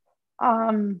action.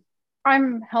 Um,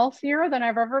 I'm healthier than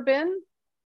I've ever been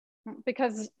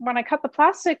because when I cut the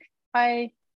plastic,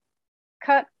 I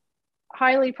cut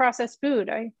highly processed food.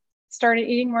 I started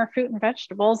eating more fruit and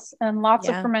vegetables and lots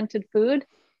of Yeah. fermented food.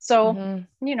 So, Hmm.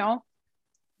 you know,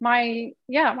 my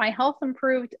health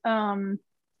improved.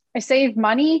 I save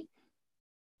money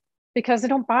because I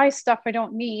don't buy stuff I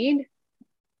don't need.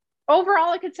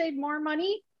 Overall, I could save more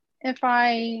money if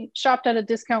I shopped at a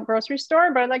discount grocery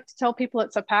store, but I like to tell people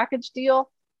it's a package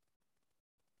deal.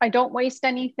 I don't waste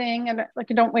anything, and like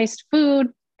I don't waste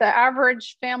food. The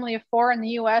average family of four in the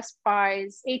US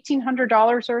buys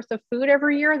 $1,800 worth of food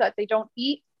every year that they don't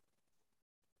eat.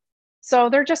 So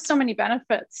there are just so many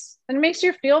benefits, and it makes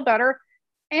you feel better.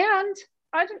 And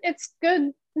it's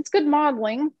good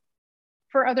modeling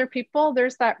for other people.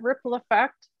 There's that ripple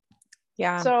effect.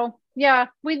 Yeah. So yeah,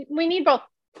 we need both.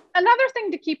 Another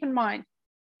thing to keep in mind,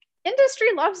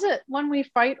 industry loves it when we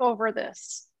fight over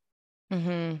this.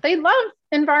 Hmm. They love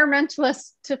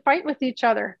environmentalists to fight with each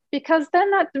other because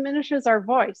then that diminishes our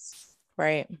voice.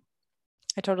 Right.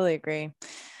 I totally agree.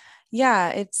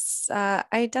 Yeah,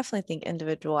 I definitely think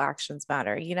individual actions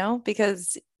matter,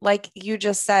 because like you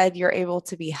just said, you're able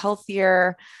to be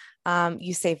healthier.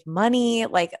 You save money,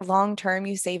 like long term,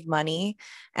 you save money.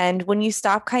 And when you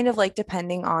stop kind of like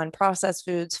depending on processed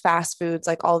foods, fast foods,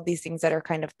 like all of these things that are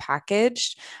kind of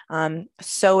packaged,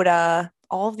 soda,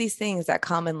 all of these things that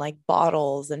come in like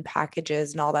bottles and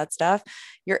packages and all that stuff,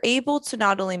 you're able to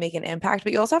not only make an impact,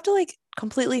 but you also have to like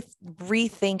completely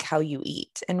rethink how you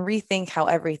eat and rethink how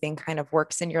everything kind of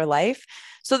works in your life.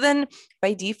 So then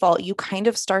by default, you kind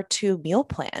of start to meal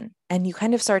plan and you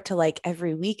kind of start to like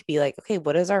every week be like, okay,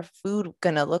 what is our food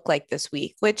going to look like this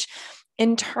week? Which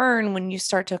in turn, when you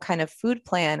start to kind of food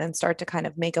plan and start to kind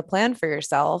of make a plan for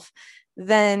yourself,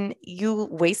 then you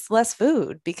waste less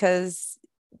food because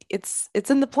it's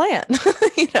in the plan,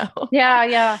 you know.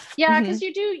 Yeah, Hmm. because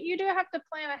you do have to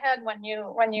plan ahead when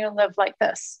you live like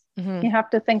this. Hmm. You have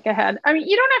to think ahead. I mean,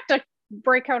 you don't have to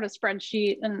break out a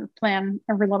spreadsheet and plan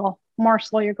every little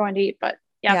morsel you're going to eat. But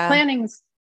yeah, Yeah. planning's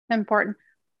important.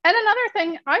 And another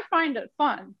thing, I find it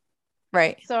fun.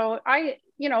 Right. So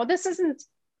this isn't,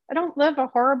 I don't live a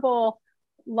horrible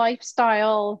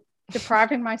lifestyle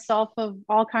depriving myself of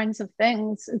all kinds of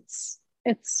things.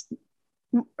 It's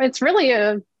really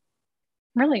a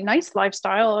really nice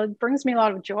lifestyle. It brings me a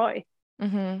lot of joy.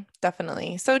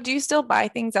 Definitely. So do you still buy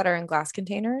things that are in glass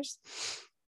containers?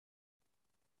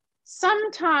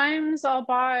 Sometimes I'll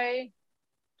buy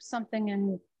something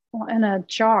in a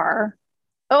jar.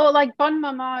 Oh, like Bun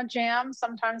Mama jam.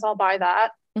 Sometimes I'll buy that.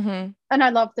 Mm-hmm. And I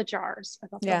love the jars. I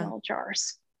love the Yeah. little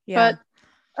jars. Yeah.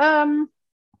 But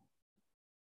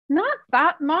not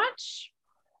that much.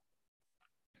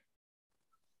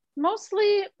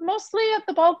 Mostly at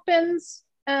the bulk bins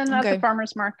and at the Okay.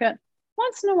 farmers market.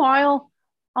 Once in a while,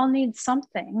 I'll need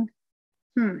something.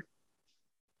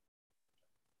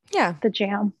 Yeah. The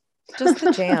jam. Just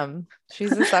the jam.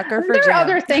 She's a sucker for There are jam.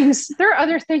 other things. There are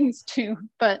other things too,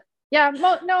 but yeah,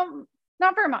 no,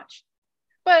 not very much.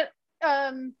 But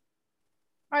I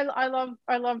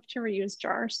love to reuse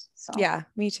jars. So Yeah,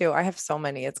 me too. I have so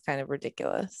many. It's kind of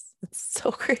ridiculous. It's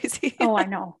so crazy. oh, I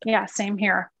know. Yeah, same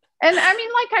here. And I mean,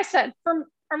 like I said, from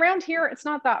around here, it's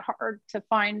not that hard to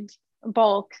find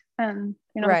bulk, and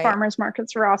the Right. farmers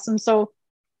markets are awesome. So,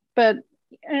 but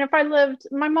and if I lived,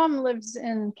 my mom lives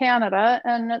in Canada,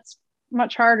 and it's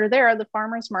much harder there. The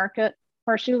farmers market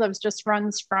where she lives just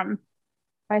runs from,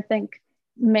 I think,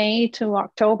 May to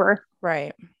October.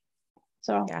 Right.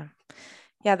 So Yeah.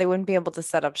 Yeah, they wouldn't be able to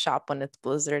set up shop when it's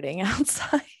blizzarding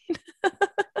outside.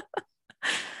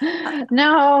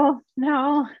 no.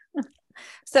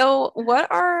 So,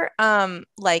 what are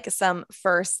like some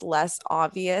first less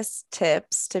obvious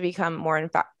tips to become more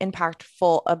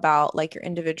impactful about like your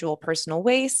individual personal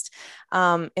waste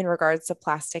in regards to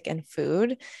plastic and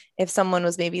food? If someone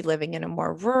was maybe living in a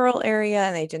more rural area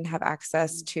and they didn't have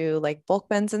access to like bulk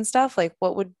bins and stuff, like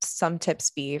what would some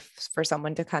tips be for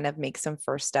someone to kind of make some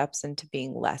first steps into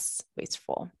being less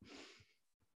wasteful?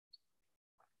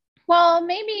 Well,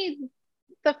 maybe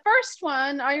the first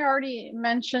one I already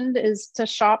mentioned is to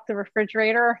shop the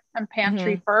refrigerator and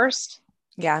pantry first.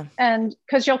 Yeah. And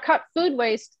because you'll cut food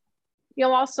waste,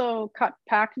 you'll also cut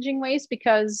packaging waste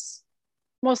because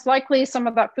most likely some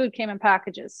of that food came in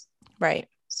packages. Right.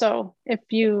 So if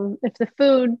the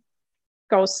food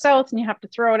goes south and you have to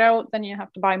throw it out, then you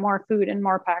have to buy more food in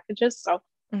more packages. So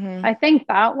I think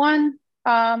that one.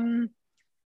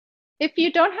 If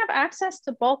you don't have access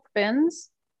to bulk bins,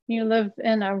 you live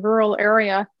in a rural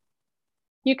area,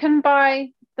 you can buy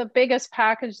the biggest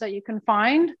package that you can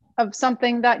find of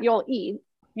something that you'll eat.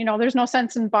 There's no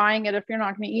sense in buying it if you're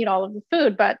not going to eat all of the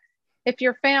food. But if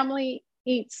your family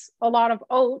eats a lot of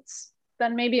oats,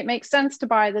 then maybe it makes sense to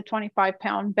buy the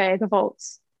 25-pound bag of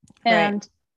oats. And Right.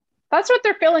 that's what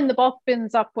they're filling the bulk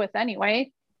bins up with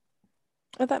anyway.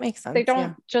 Oh, that makes sense. They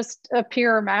don't just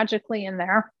appear magically in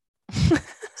there.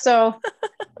 So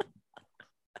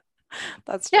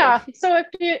that's true. yeah. So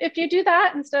if you do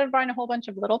that instead of buying a whole bunch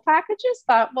of little packages,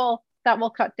 that will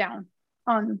cut down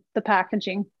on the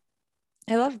packaging.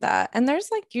 I love that. And there's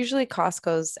like usually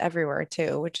Costco's everywhere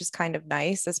too, which is kind of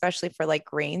nice, especially for like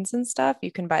grains and stuff.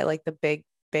 You can buy like the big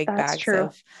That's bags true.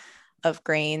 of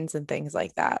grains and things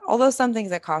like that. Although some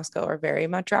things at Costco are very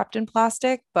much wrapped in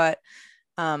plastic, but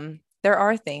there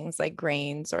are things like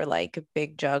grains or like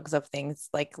big jugs of things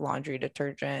like laundry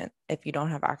detergent if you don't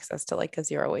have access to like a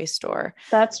zero waste store.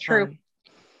 That's true.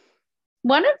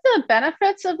 One of the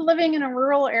benefits of living in a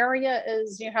rural area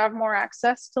is you have more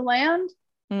access to land.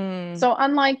 So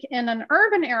unlike in an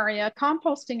urban area,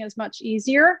 composting is much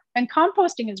easier, and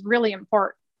composting is really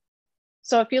important.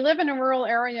 So if you live in a rural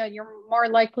area, you're more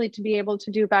likely to be able to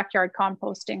do backyard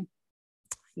composting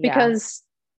because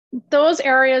those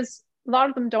areas, a lot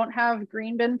of them don't have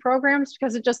green bin programs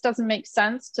because it just doesn't make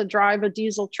sense to drive a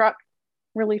diesel truck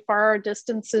really far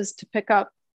distances to pick up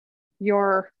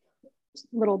your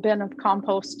little bin of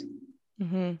compost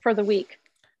for the week.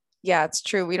 Yeah, it's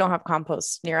true. We don't have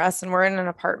compost near us and we're in an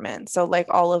apartment. So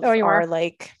like all of our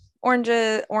like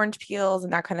orange peels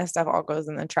and that kind of stuff all goes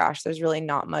in the trash. There's really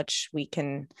not much we've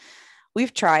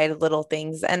tried little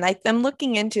things. And I'm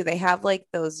looking into, they have like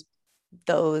those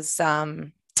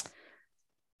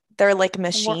they're like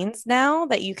machines now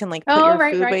that you can like put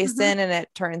your food waste in and it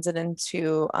turns it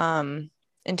into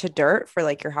dirt for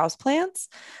like your house plants.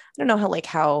 I don't know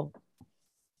how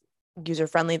user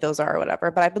friendly those are or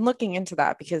whatever, but I've been looking into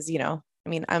that because, I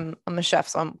mean, I'm a chef,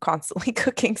 so I'm constantly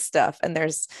cooking stuff and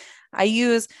I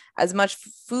use as much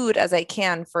food as I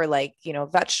can for like,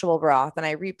 vegetable broth, and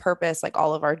I repurpose like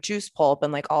all of our juice pulp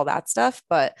and like all that stuff.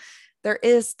 But there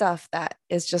is stuff that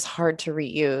is just hard to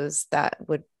reuse that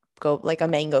would go, like a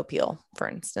mango peel, for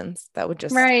instance, that would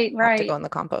just Right, have to go right. in the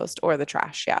compost or the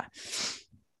trash. Yeah.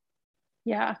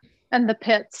 Yeah. And the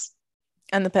pits.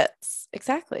 And the pits.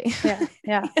 Exactly. Yeah,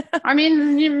 yeah. Yeah. I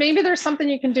mean, maybe there's something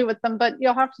you can do with them, but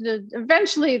you'll have to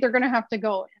eventually they're going to have to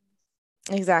go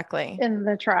Exactly. in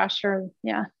the trash or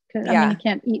yeah. I mean, you Yeah.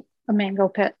 can't eat a mango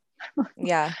pit.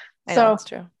 Yeah. I know So it's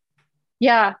true.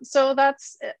 yeah, so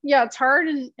that's yeah, it's hard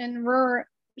in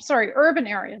urban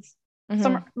areas. A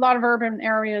Hmm. lot of urban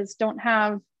areas don't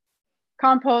have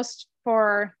compost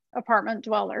for apartment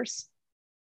dwellers.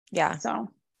 Yeah. So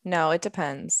No, it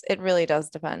depends. It really does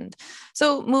depend.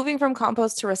 So, moving from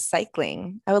compost to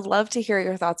recycling, I would love to hear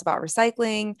your thoughts about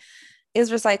recycling. Is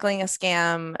recycling a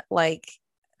scam? Like,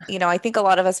 I think a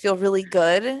lot of us feel really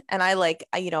good. And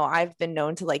I've been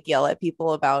known to like yell at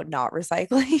people about not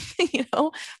recycling,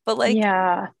 but like,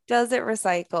 yeah. does it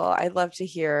recycle? I'd love to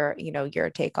hear,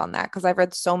 your take on that because I've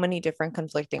read so many different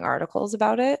conflicting articles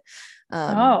about it.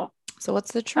 Um, Oh, so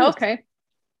what's the truth? okay.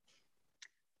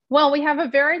 Well, we have a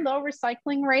very low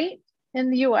recycling rate in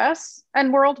the US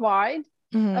and worldwide.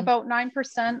 Hmm. About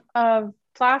 9% of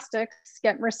plastics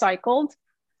get recycled.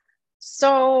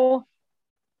 So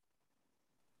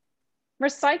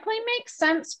recycling makes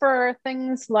sense for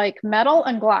things like metal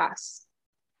and glass.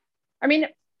 I mean,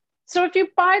 so if you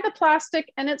buy the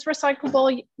plastic and it's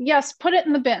recyclable, yes, put it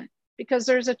in the bin because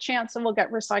there's a chance it will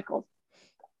get recycled.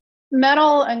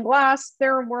 Metal and glass,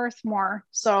 they're worth more.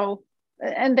 So,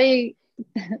 and they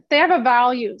have a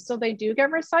value, so they do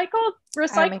get recycled.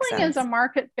 That makes Recycling is a sense.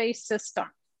 market-based system.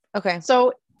 Okay.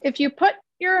 So if you put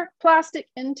your plastic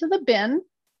into the bin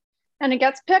and it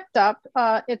gets picked up,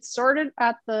 it's sorted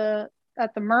at the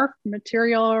MRF,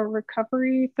 Material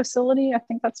Recovery Facility, I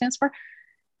think that stands for,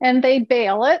 and they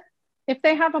bale it. If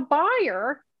they have a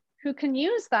buyer who can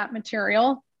use that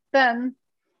material, then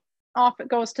off it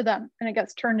goes to them and it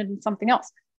gets turned into something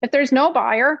else. If there's no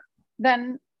buyer,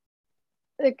 then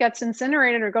it gets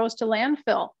incinerated or goes to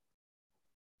landfill.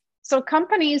 So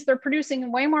companies, they're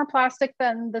producing way more plastic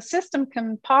than the system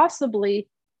can possibly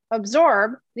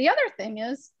absorb. The other thing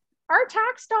is our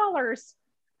tax dollars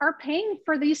are paying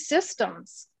for these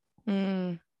systems.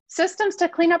 Mm, Systems to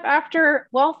clean up after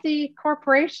wealthy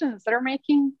corporations that are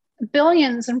making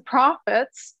billions in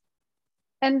profits,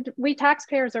 and we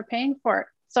taxpayers are paying for it.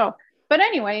 So, but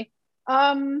anyway,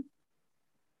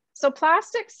 so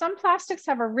some plastics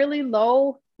have a really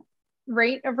low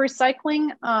rate of recycling.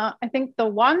 I think the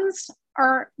ones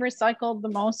are recycled the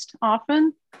most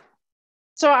often.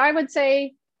 So I would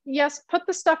say, yes, put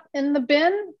the stuff in the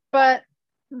bin, but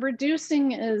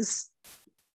reducing is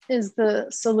the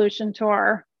solution to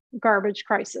our garbage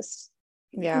crisis.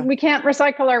 yeah. We can't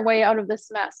recycle our way out of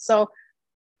this mess. So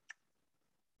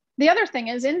the other thing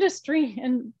is industry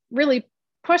and really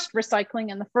pushed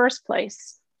recycling in the first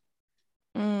place.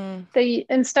 Mm, They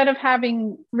instead of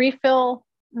having refill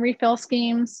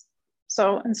schemes,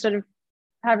 so instead of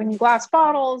having glass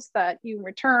bottles that you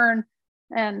return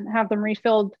and have them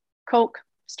refilled, Coke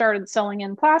started selling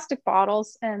in plastic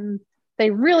bottles, and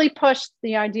they really pushed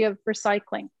the idea of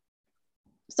recycling.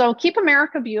 So Keep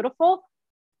America Beautiful,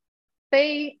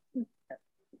 they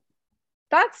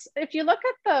that's if you look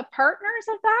at the partners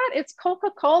of that, it's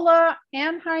Coca-Cola,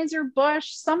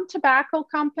 Anheuser-Busch, some tobacco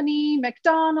company,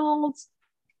 McDonald's,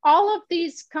 all of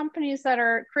these companies that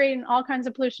are creating all kinds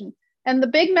of pollution. And the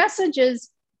big message is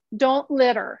don't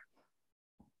litter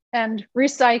and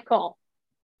recycle.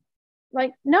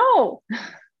 Like, no,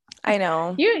 I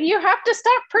know. you have to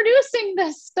stop producing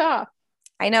this stuff.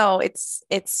 I know it's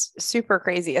super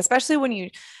crazy, especially when you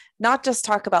not just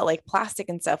talk about like plastic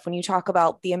and stuff, when you talk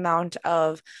about the amount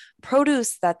of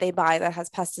produce that they buy that has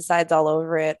pesticides all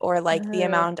over it, or like the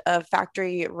amount of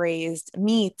factory raised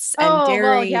meats and Oh, well,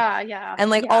 dairy yeah, yeah,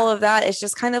 and like yeah. all of that is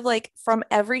just kind of like from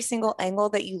every single angle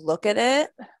that you look at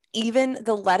it. Even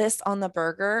the lettuce on the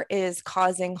burger is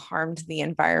causing harm to the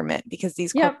environment because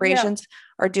these Yep, yep. corporations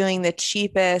are doing the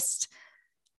cheapest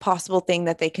possible thing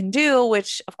that they can do,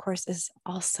 which of course is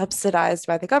all subsidized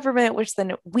by the government, which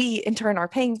then we in turn are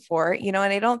paying for, and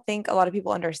I don't think a lot of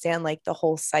people understand like the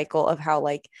whole cycle of how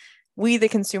like we, the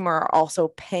consumer, are also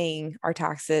paying our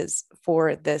taxes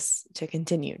for this to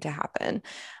continue to happen.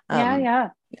 Yeah, yeah.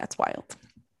 That's wild.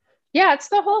 Yeah, it's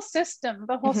the whole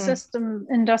Hmm. system,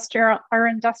 our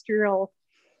industrial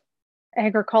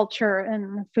agriculture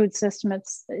and food system.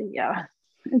 Yeah,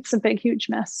 it's a big, huge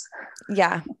mess.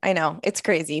 Yeah, I know. It's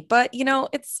crazy. But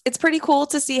it's pretty cool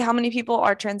to see how many people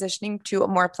are transitioning to a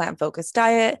more plant-focused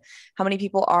diet, how many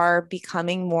people are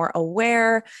becoming more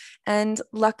aware. And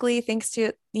luckily, thanks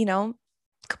to,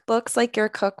 books like your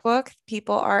cookbook,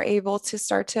 people are able to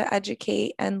start to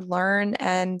educate and learn.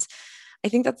 And I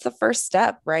think that's the first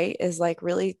step, right? Is like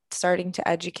really starting to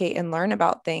educate and learn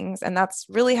about things. And that's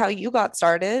really how you got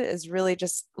started, is really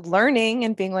just learning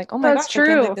and being like, oh my That's gosh, I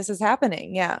can't believe true. this is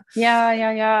happening. Yeah. Yeah,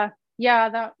 yeah, yeah.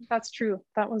 Yeah, that's true.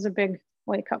 That was a big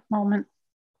wake up moment.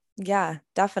 Yeah,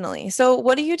 definitely. So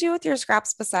what do you do with your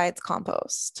scraps besides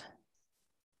compost?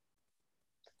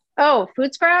 Oh,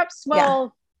 food scraps? Yeah.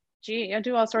 Well, gee, I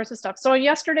do all sorts of stuff. So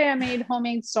yesterday I made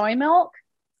homemade soy milk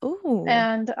Ooh,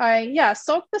 and I, yeah,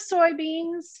 soaked the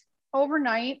soybeans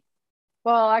overnight.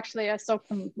 Well, actually, I soaked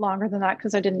them longer than that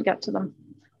because I didn't get to them.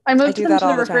 I I moved do them that to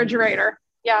the all the time. refrigerator.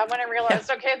 Yeah, when I Yeah. realized,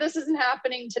 okay, this isn't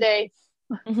happening today.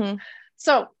 Hmm.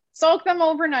 So soak them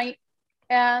overnight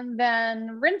and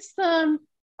then rinse them.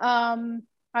 Um,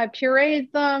 I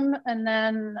pureed them and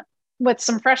then with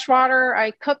some fresh water,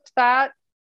 I cooked that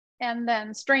and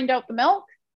then strained out the milk.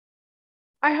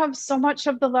 I have so much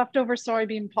of the leftover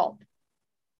soybean pulp.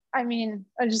 I mean,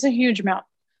 just a huge amount.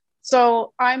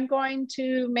 So I'm going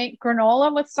to make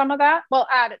granola with some of that. Well,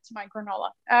 add it to my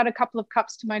granola. Add a couple of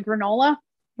cups to my granola.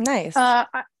 Nice.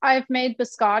 I've made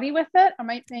biscotti with it. I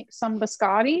might make some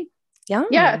biscotti. Yeah,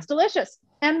 Yum. it's delicious.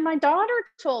 And my daughter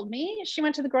told me she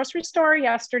went to the grocery store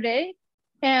yesterday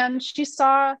and she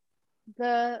saw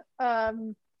the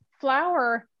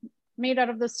flour made out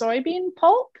of the soybean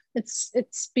pulp. It's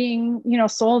being,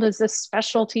 sold as this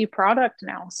specialty product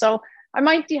now. So I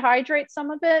might dehydrate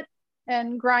some of it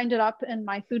and grind it up in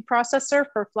my food processor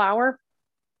for flour.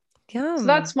 So Yum.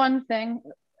 that's one thing.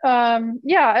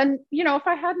 Yeah, and if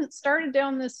I hadn't started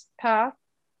down this path,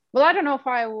 well, I don't know if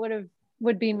I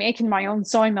would be making my own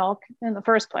soy milk in the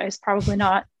first place. Probably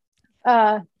not.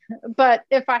 Uh, but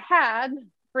if I had,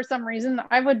 for some reason,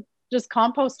 I would just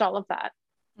compost all of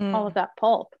Mm. that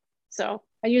pulp. So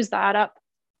I use that up.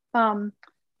 Um,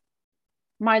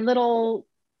 my little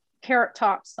carrot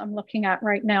tops I'm looking at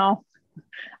right now.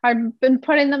 I've been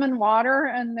putting them in water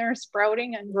and they're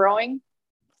sprouting and growing. So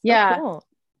Yeah. cool.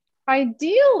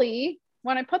 Ideally,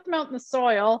 when I put them out in the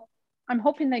soil, I'm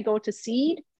hoping they go to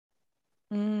seed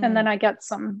and then Mm. I get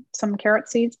some carrot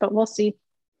seeds, but we'll see.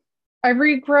 I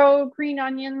regrow green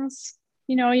onions.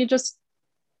 You just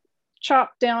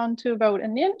chop down to about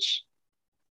an inch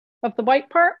of the white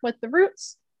part with the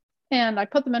roots, and I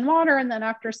put them in water. And then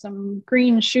after some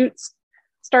green shoots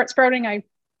start sprouting, I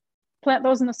plant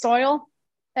those in the soil,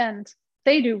 and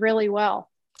they do really well.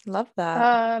 Love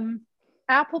that. Um,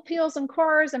 Apple peels and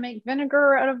cores, I make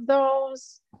vinegar out of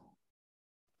those.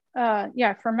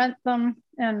 Yeah, ferment them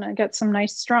and I get some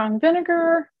nice strong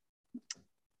vinegar.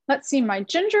 Let's see, my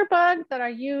ginger bug that I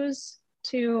use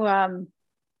to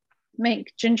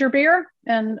make ginger beer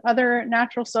and other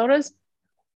natural sodas,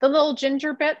 the little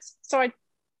ginger bits. So I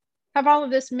have all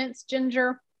of this minced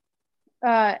ginger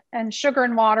and sugar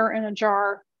and water in a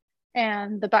jar.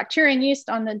 And the bacteria and yeast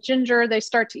on the ginger, they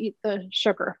start to eat the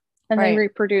sugar and they Right.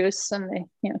 reproduce and they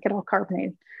get all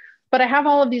carbonated. But I have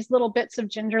all of these little bits of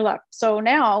ginger left. So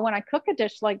now when I cook a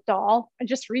dish like dal, I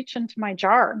just reach into my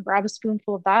jar and grab a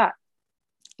spoonful of that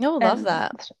Oh, love and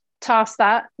that. toss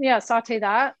that. Yeah, saute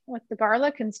that with the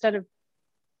garlic instead of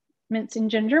mincing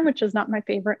ginger, which is not my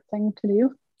favorite thing to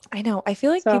do. I know. I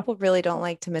feel like So, people really don't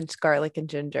like to mince garlic and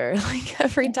ginger. Like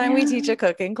every time we teach yeah. a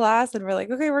cooking class and we're like,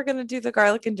 okay, we're going to do the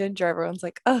garlic and ginger, everyone's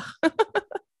like, oh,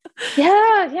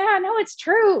 Yeah, yeah, no, it's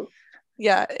true.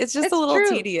 yeah, it's just a It's little true.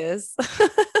 tedious.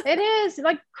 It is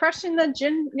like crushing the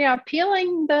yeah,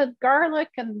 peeling the garlic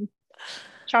and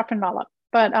chopping it all up.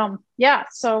 But yeah,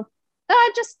 so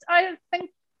I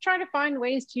think trying to find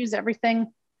ways to use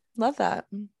everything. Love that.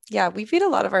 Yeah, we feed a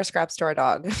lot of our scraps to our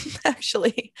dog,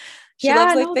 actually. She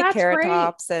loves Yeah, like no, the that's carrot great.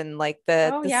 tops and like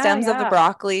the Oh the yeah, stems of the yeah.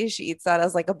 broccoli. She eats that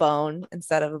as like a bone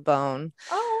instead of a bone.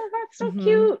 Oh, that's so Hmm.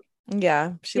 cute.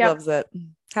 Yeah, she Yep. loves it.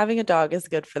 Having a dog is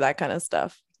good for that kind of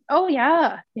stuff. Oh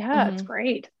yeah. Yeah, it's Hmm.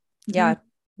 great. Hmm. Yeah,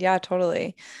 yeah,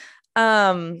 totally.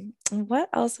 What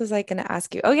else was I going to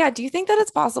ask you? Oh yeah, do you think that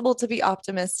it's possible to be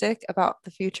optimistic about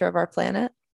the future of our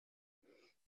planet?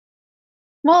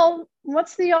 Well,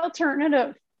 what's the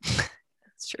alternative?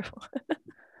 It's true.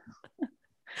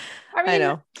 I I mean,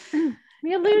 know.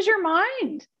 you lose your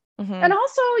mind. And Hmm.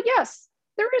 also, yes,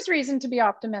 there is reason to be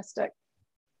optimistic.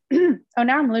 Oh,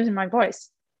 now I'm losing my voice.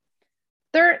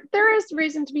 There is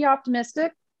reason to be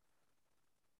optimistic.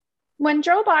 When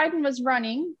Joe Biden was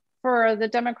running for the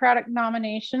Democratic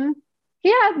nomination, he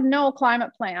had no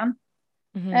climate plan.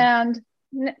 Hmm. And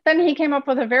then he came up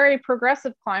with a very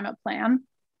progressive climate plan.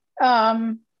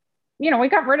 We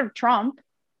got rid of Trump.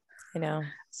 I know.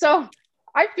 So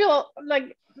I feel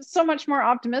like so much more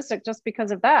optimistic just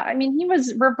because of that. I mean, he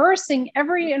was reversing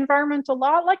every environmental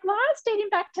law, like laws dating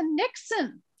back to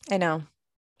Nixon. I know.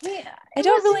 It I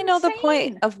don't was really know the point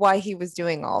insane. of why he was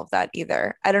doing all of that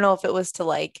either. I don't know if it was to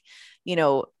like,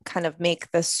 kind of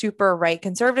make the super right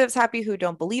conservatives happy who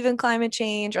don't believe in climate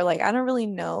change, or like, I don't really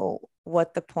know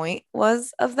what the point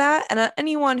was of that. And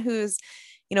anyone who's,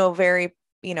 very,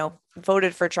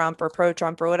 voted for Trump or pro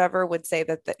Trump or whatever would say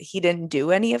that he didn't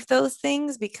do any of those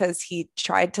things because he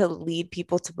tried to lead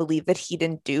people to believe that he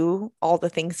didn't do all the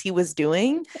things he was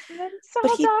doing. It's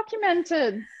But all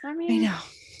documented. I I mean, know.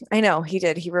 I know he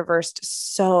did. He reversed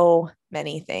so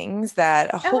many things that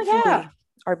oh yeah, hopefully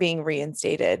are being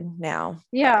reinstated now.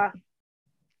 yeah.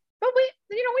 But we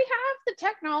have the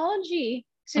technology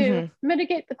to Mhm.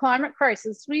 mitigate the climate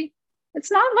crisis.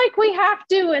 It's not like we have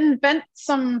to invent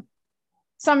some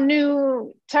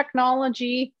new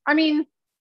technology. I mean,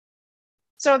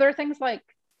 so there are things like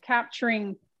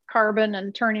capturing carbon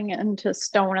and turning it into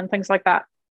stone and things like that.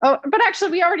 Oh, but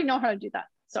actually, we already know how to do that.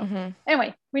 So Mhm.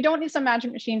 anyway, we don't need some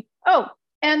magic machine. Oh,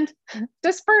 and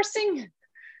dispersing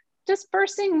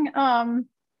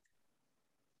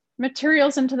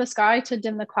materials into the sky to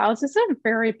dim the clouds is a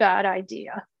very bad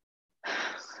idea.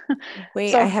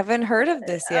 Wait, I So, haven't heard of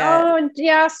this yet. oh,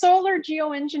 yeah, solar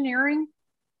geoengineering.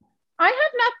 I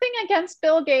have nothing against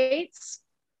Bill Gates.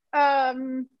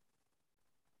 Um,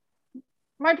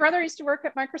 my brother used to work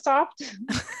at Microsoft,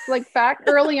 like back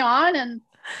early on,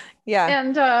 Yeah.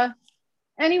 and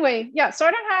anyway, yeah. So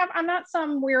I'm not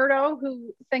some weirdo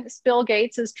who thinks Bill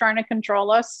Gates is trying to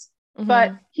control us,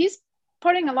 but Mhm. he's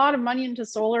putting a lot of money into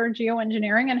solar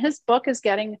geoengineering, and his book is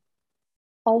getting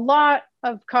a lot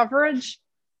of coverage.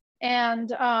 And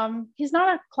he's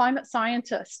not a climate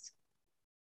scientist.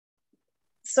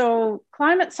 So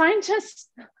climate scientists,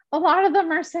 a lot of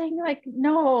them are saying like,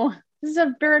 no, this is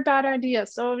a very bad idea.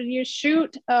 So you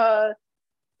shoot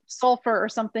sulfur or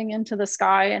something into the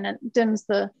sky and it dims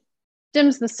the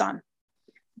sun.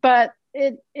 But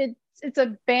it's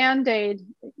a band-aid.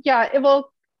 Yeah, it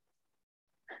will,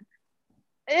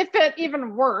 if it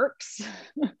even works.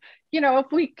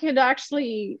 If we could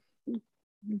actually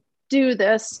do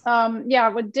this, yeah,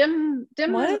 it would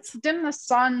What? dim the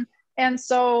sun, and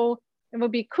so it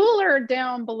would be cooler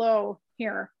down below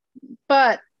here,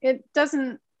 but it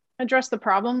doesn't address the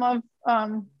problem of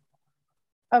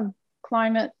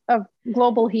climate, of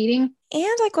global heating.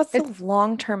 And like, what's the It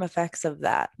long-term effects of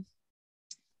that?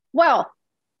 Well,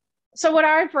 so what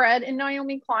I've read in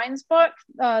Naomi Klein's book,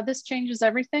 This Changes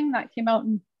Everything, that came out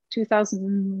in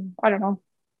 2000, I don't know,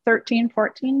 13,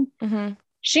 14. Mhm.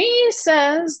 She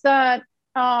says that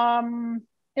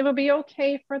it would be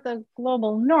okay for the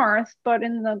global north, but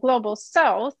in the global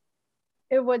south,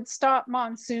 it would stop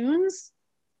monsoons.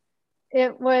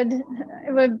 It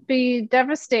would be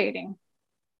devastating.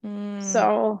 Mm.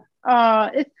 So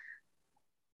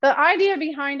the idea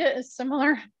behind it is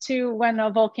similar to when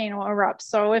a volcano erupts.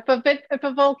 So if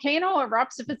a volcano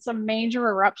erupts, if it's a major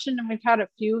eruption, and we've had a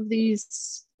few of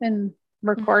these in Mhm.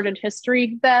 recorded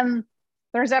history, then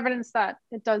there's evidence that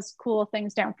it does cool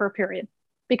things down for a period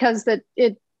because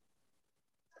it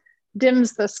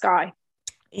dims the sky,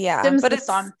 Yeah, dims but the it's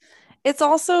sun. it's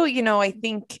also, I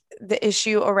think the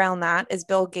issue around that is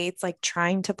Bill Gates like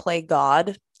trying to play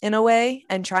God in a way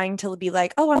and trying to be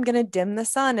like, oh, I'm gonna dim the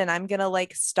sun and I'm gonna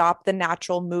like stop the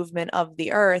natural movement of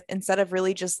the earth instead of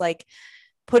really just like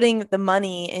putting the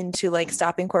money into like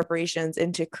stopping corporations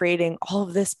into creating all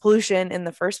of this pollution in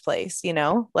the first place,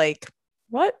 Like,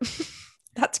 what?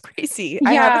 That's crazy.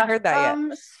 I haven't Yeah. heard that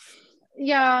yet.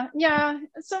 Yeah. Yeah.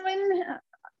 So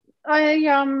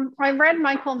I read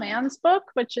Michael Mann's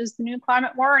book, which is The New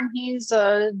Climate War, and he's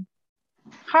a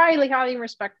highly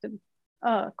respected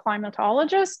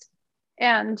climatologist,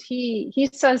 and he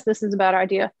says this is a bad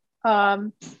idea,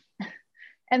 um,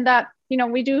 and that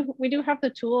we do have the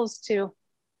tools to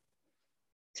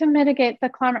mitigate the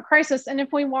climate crisis, and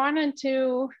if we wanted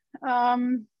to,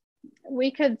 um,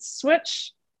 we could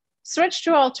switch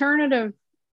to alternative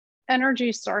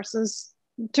energy sources,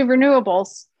 to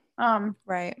renewables,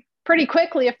 Right. pretty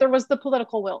quickly if there was the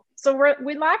political will. So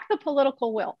we lack the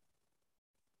political will.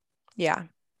 Yeah.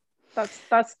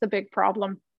 That's the big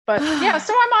problem. But yeah,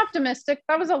 so I'm optimistic.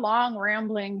 That was a long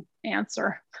rambling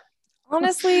answer.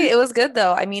 Honestly, it was good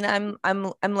though. I mean,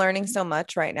 I'm learning so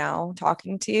much right now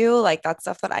talking to you. Like that's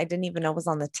stuff that I didn't even know was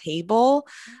on the table.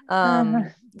 uh,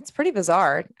 It's pretty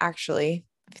bizarre, actually,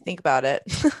 if you think about it.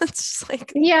 It's just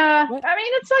like, yeah, what? I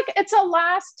mean, it's like it's a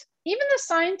last. Even the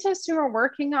scientists who are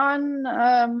working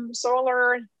on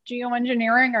solar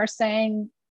geoengineering are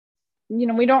saying,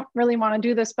 we don't really want to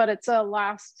do this, but it's a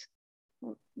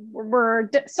we're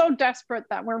so desperate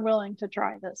that we're willing to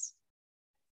try this.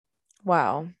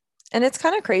 Wow. And it's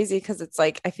kind of crazy because it's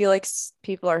like, I feel like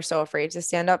people are so afraid to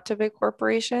stand up to big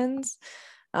corporations,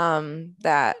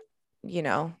 that,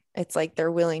 it's like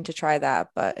they're willing to try that,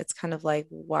 but it's kind of like,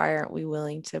 why aren't we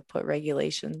willing to put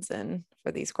regulations in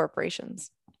for these corporations?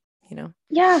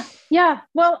 Yeah. Yeah.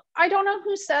 Well, I don't know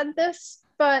who said this,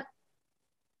 but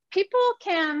people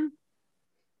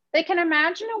they can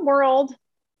imagine a world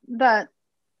that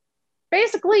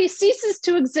basically ceases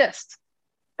to exist,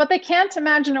 but they can't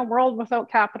imagine a world without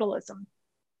capitalism.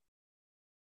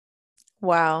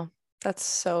 Wow. That's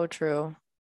so true.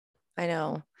 I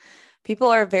know. People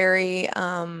are very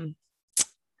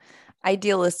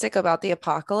idealistic about the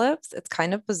apocalypse. It's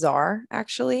kind of bizarre,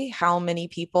 actually, how many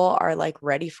people are like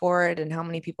ready for it and how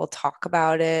many people talk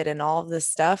about it and all of this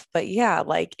stuff. But yeah,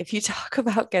 like if you talk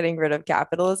about getting rid of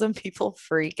capitalism, people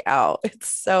freak out. It's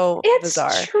so It's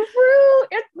bizarre. true.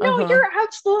 No, Uh-huh. you're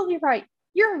absolutely right.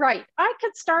 You're right. I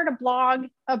could start a blog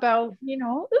about,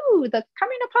 the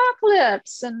coming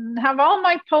apocalypse and have all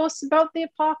my posts about the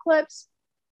apocalypse.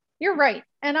 You're right.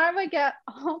 And I would get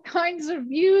all kinds of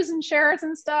views and shares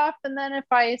and stuff. And then if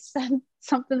I said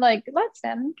something like, let's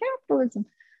end capitalism.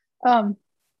 Um,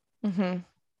 Mm-hmm.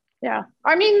 yeah.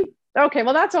 I mean, okay,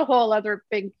 well, that's a whole other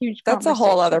big, huge That's a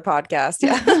whole other conversation. podcast.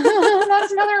 Yeah.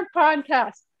 That's another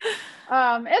podcast.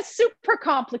 It's super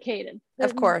complicated.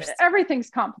 Of course. Everything's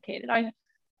complicated.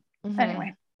 Mm-hmm.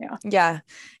 Anyway, yeah. Yeah.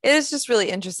 It is just really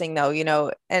interesting though,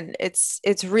 and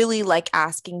it's really like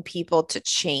asking people to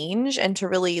change and to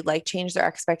really like change their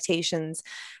expectations,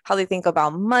 how they think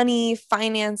about money,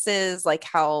 finances, like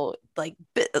how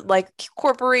like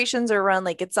corporations are run.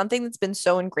 Like it's something that's been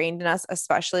so ingrained in us,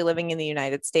 especially living in the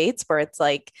United States, where it's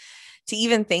like to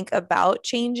even think about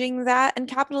changing that. And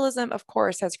capitalism, of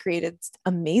course, has created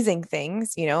amazing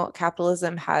things.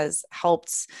 Capitalism has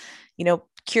helped,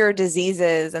 cure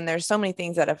diseases. And there's so many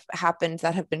things that have happened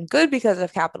that have been good because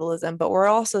of capitalism. But we're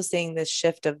also seeing this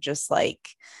shift of just like,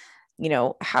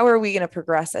 how are we going to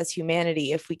progress as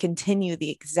humanity if we continue the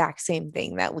exact same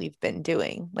thing that we've been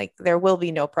doing? Like there will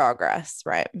be no progress,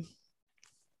 right?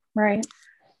 Right.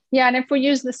 Yeah. And if we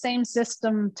use the same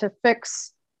system to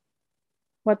fix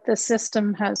what the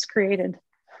system has created,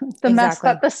 the mess Exactly.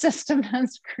 that the system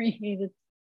has created.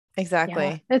 Yeah.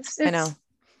 Exactly. It's, I know. it's,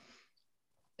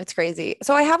 It's crazy.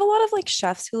 So I have a lot of like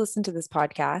chefs who listen to this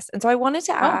podcast. And so I wanted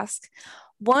to oh, ask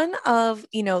one of,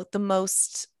 the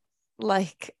most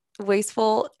like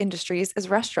wasteful industries is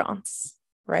restaurants,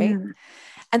 right? mm,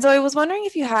 And so I was wondering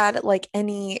if you had like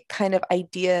any kind of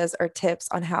ideas or tips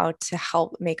on how to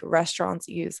help make restaurants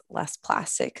use less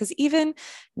plastic. Because even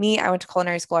me, I went to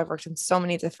culinary school. I've worked in so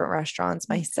many different restaurants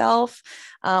myself,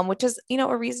 which is,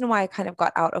 a reason why I kind of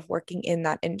got out of working in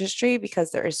that industry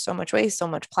because there is so much waste, so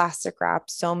much plastic wrap,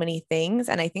 so many things.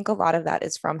 And I think a lot of that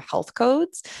is from health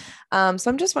codes. So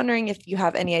I'm just wondering if you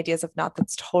have any ideas. If not,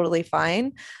 that's totally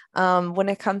fine. When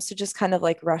it comes to just kind of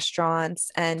like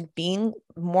restaurants and being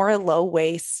more low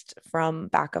waste from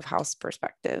back of house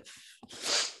perspective.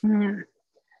 mm.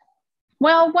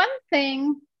 Well, one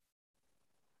thing,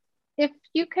 if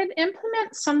you could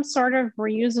implement some sort of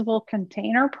reusable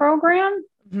container program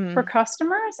for Mm-hmm.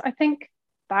 customers, I think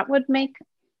that would make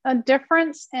a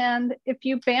difference. And if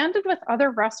you banded with other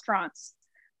restaurants.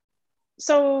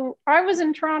 So I was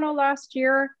in Toronto last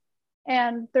year,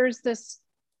 and there's this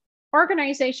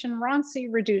organization, Roncy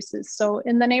Reduces. So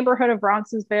in the neighborhood of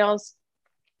Roncesvalles,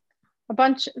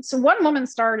 so one woman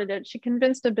started it. She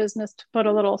convinced a business to put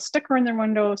a little sticker in their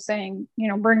window saying,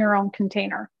 bring your own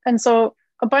container. And so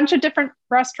a bunch of different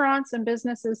restaurants and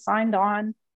businesses signed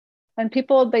on, and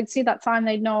people, they'd see that sign,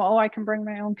 they'd know, oh, I can bring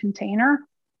my own container.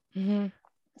 Mm-hmm.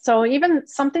 So even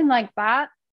something like that,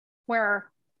 where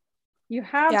you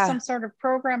have Yeah. some sort of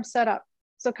program set up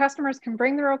so customers can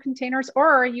bring their own containers,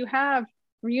 or you have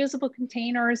reusable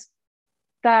containers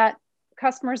that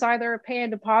customers either pay a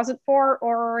deposit for,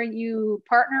 or you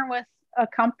partner with a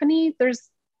company.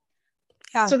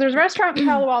 Yeah. There's a restaurant in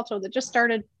Palo Alto that just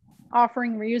started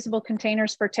offering reusable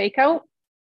containers for takeout,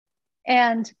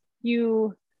 and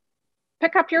you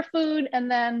pick up your food,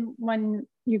 and then when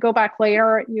you go back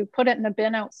later, you put it in a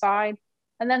bin outside,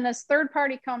 and then this third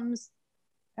party comes.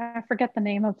 I forget the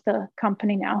name of the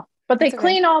company now, but they That's okay.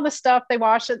 clean all the stuff, they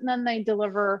wash it, and then they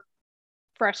deliver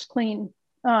fresh, clean,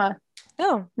 Oh,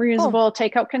 cool. reusable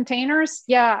takeout containers.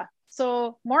 Yeah.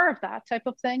 So more of that type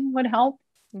of thing would help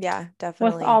Yeah, with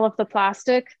definitely. all of the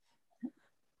plastic.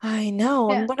 I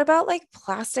know. Yeah. And what about like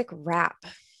plastic wrap?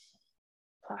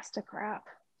 Plastic wrap.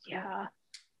 Yeah.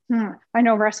 I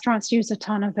know restaurants use a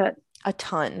ton of it. A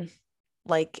ton.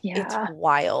 Like it's Yeah.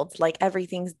 wild. Like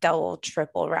everything's double,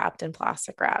 triple wrapped in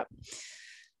plastic wrap.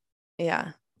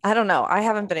 Yeah. I don't know. I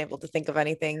haven't been able to think of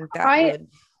anything that I would.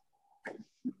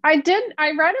 I read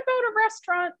about a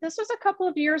restaurant. This was a couple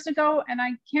of years ago, and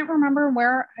I can't remember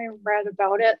where I read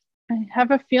about it. I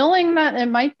have a feeling that it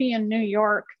might be in New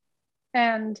York.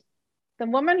 And the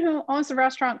woman who owns the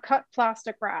restaurant cut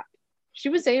plastic wrap. She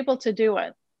was able to do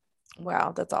it.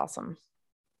 Wow, that's awesome.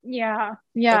 Yeah,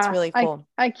 That's yeah. really I cool.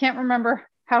 I can't remember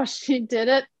how she did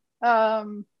it.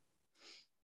 Um,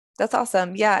 That's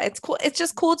awesome. Yeah, it's cool. It's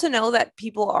just cool to know that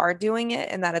people are doing it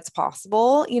and that it's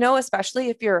possible, especially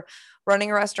if you're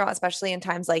running a restaurant, especially in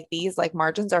times like these, like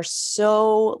margins are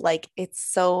so like it's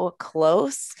so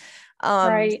close.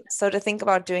 right, So to think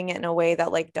about doing it in a way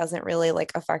that like doesn't really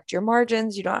like affect your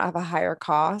margins, you don't have a higher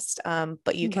cost,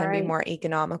 but you can be right. more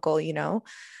economical.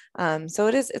 So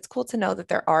it's cool to know that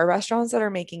there are restaurants that are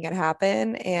making it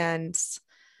happen and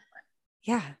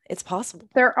yeah, it's possible.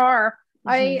 There are. Hmm.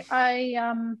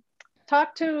 I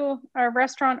talked to a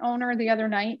restaurant owner the other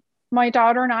night. My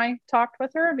daughter and I talked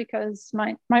with her because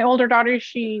my older daughter,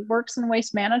 she works in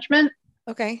waste management,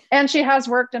 Okay. and she has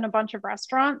worked in a bunch of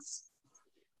restaurants.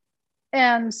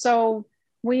 And so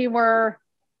we were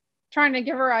trying to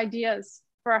give her ideas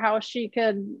for how she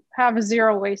could have a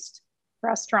zero waste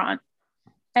restaurant.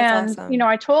 That's And, awesome.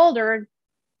 I told her,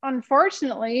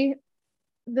 unfortunately,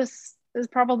 this is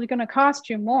probably going to cost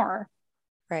you more.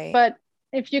 Right. But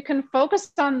if you can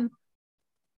focus on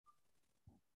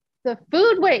the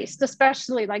food waste,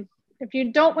 especially like if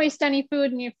you don't waste any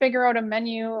food and you figure out a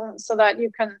menu so that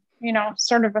you can,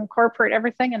 sort of incorporate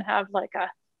everything and have like a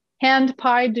hand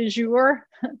pie du jour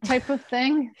type of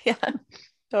thing, Yeah,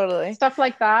 totally. stuff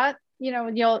like that,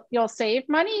 you'll save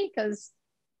money because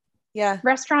Yeah.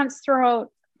 restaurants throw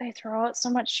out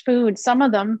so much food, some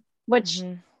of them, which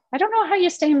Hmm. I don't know how you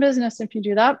stay in business if you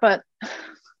do that, but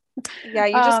Yeah,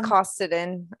 you just um cost it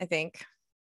in, I think.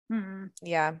 Yeah.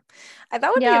 yeah,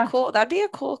 That'd be a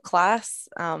cool class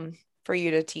for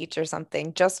you to teach or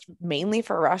something, just mainly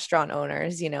for restaurant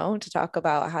owners, to talk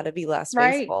about how to be less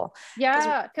right. wasteful. Because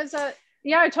Yeah, because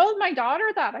yeah, I told my daughter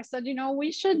that. I said,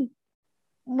 we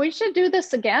should do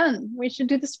this again. We should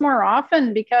do this more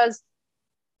often because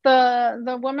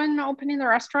the woman opening the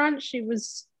restaurant, she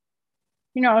was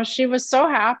so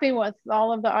happy with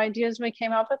all of the ideas we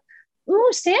came up with. Ooh,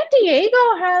 San Diego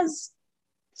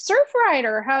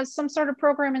Surfrider has some sort of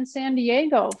program in San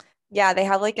Diego yeah, they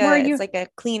have where it's you, like a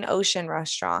clean ocean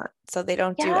restaurant. So they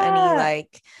don't do any yeah,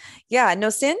 like, yeah, no,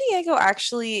 San Diego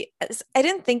actually, I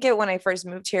didn't think it when I first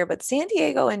moved here, but San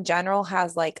Diego in general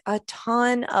has like a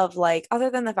ton of like, other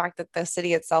than the fact that the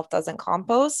city itself doesn't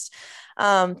compost,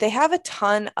 they have a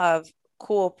ton of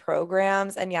cool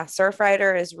programs. And yeah,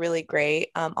 Surfrider is really great.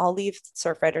 I'll leave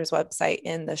Surfrider's website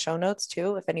in the show notes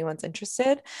too, if anyone's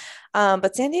interested.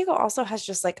 But San Diego also has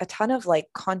just like a ton of like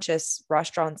conscious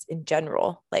restaurants in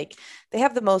general. Like they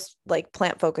have the most like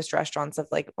plant focused restaurants of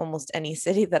like almost any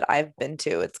city that I've been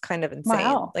to. It's kind of insane.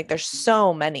 wow, Like there's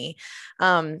so many.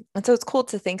 And so it's cool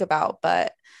to think about.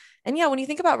 And yeah, when you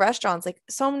think about restaurants, like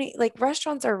so many like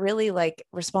restaurants are really like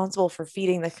responsible for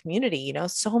feeding the community.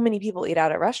 So many people eat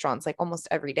out at restaurants like almost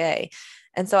every day.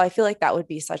 And so I feel like that would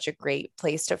be such a great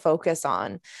place to focus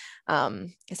on,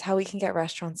 is how we can get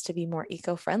restaurants to be more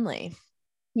eco-friendly.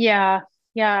 yeah,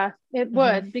 yeah, it Hmm.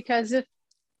 would because if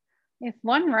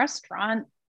one restaurant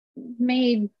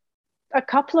made a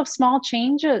couple of small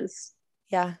changes,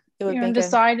 Yeah, it would and make a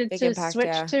decided big to impact. switch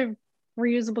Yeah. to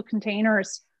reusable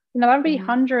containers, that would be Hmm.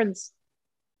 hundreds,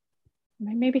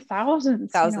 maybe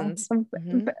thousands, Thousands.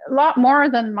 Hmm. a lot more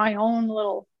than my own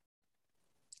little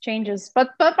changes.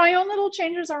 But my own little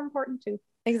changes are important too.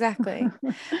 Exactly.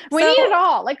 We need it So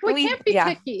all. Like we can't be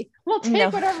yeah, picky. We'll take no,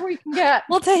 whatever we can get.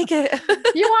 we'll take it.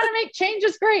 You want to make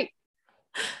changes? Great.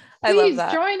 I love Please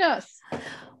that. join us.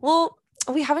 Well,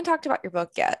 we haven't talked about your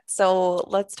book yet. So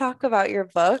let's talk about your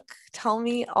book. Tell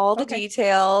me all the Okay.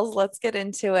 details. Let's get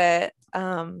into it.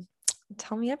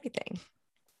 Tell me everything.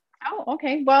 Oh,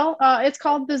 okay. Well, it's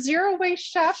called The Zero Waste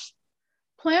Chef: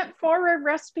 Plant Forward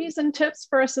Recipes and Tips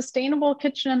for a Sustainable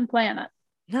Kitchen and Planet.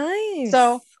 So, Nice.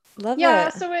 Love yeah,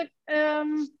 it. so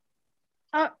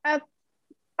at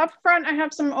up front, I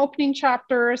have some opening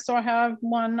chapters. So I have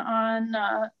one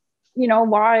on,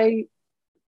 why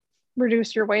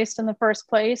reduce your waste in the first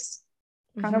place,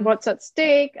 kind of Hmm. what's at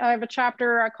stake. I have a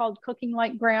chapter I called Cooking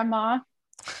Like Grandma.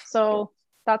 So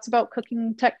that's about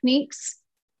cooking techniques.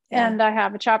 Yeah, And I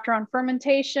have a chapter on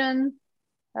fermentation,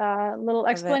 a little love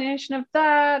it. explanation of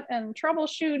that and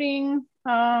troubleshooting.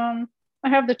 I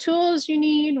have the tools you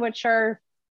need, which are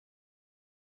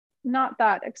not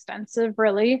that extensive,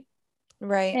 really.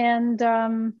 Right. And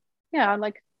Yeah,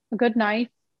 like a good knife,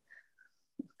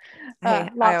 Hey, I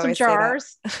lots of always say that.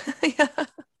 jars. Yeah.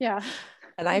 Yeah.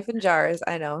 A knife and jars.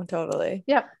 I know, totally.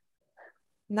 Yep.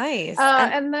 Nice.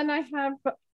 And And then I have,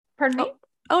 pardon me? oh,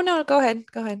 oh no, go ahead.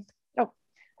 Go ahead.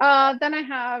 Oh, then I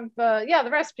have, yeah, the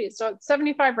recipes. So it's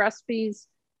 75 recipes,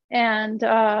 and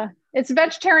it's a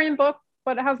vegetarian book,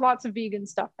 but it has lots of vegan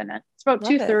stuff in it. It's about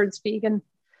Love it. two-thirds vegan.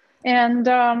 And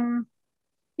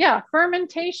yeah,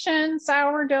 fermentation,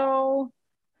 sourdough.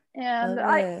 And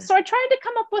Love it. so I tried to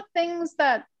come up with things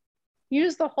that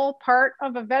use the whole part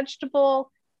of a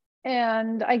vegetable.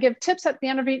 And I give tips at the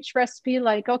end of each recipe,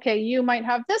 like, okay, you might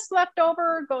have this left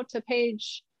over, go to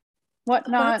page Oh, that's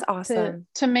whatnot awesome.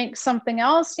 to make something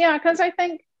else. Yeah, because I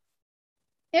think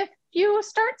if you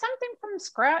start something from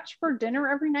scratch for dinner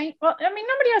every night, well, I mean,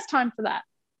 nobody has time for that.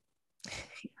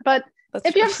 But That's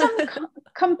if you true. have some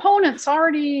components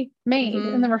already made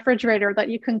in Hmm. the refrigerator that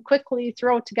you can quickly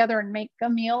throw together and make a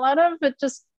meal out of,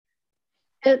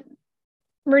 it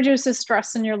reduces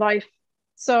stress in your life.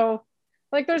 So,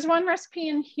 like, there's one recipe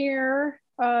in here.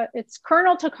 It's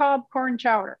kernel to cob corn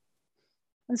chowder,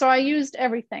 and so I used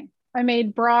everything. I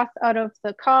made broth out of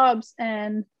the cobs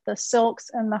and the silks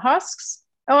and the husks.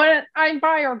 Oh, and I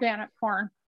buy organic corn,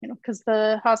 because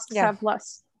the husks Yeah. have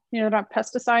less, not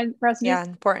pesticide residue. Yeah.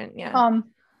 Important. Yeah.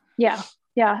 Um, yeah,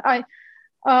 yeah.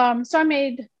 So I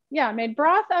made, yeah, I made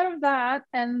broth out of that,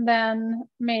 and then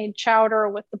made chowder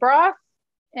with the broth.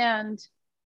 And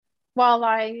while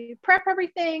I prep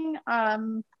everything, I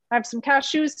have some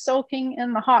cashews soaking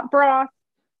in the hot broth.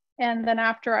 And then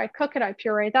after I cook it, I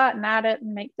puree that and add it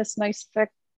and make this nice thick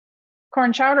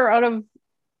corn chowder out of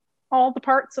all the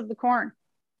parts of the corn.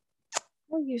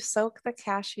 Oh, you soak the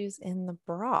cashews in the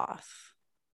broth.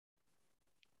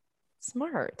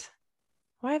 Smart.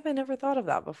 Why have I never thought of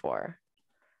that before?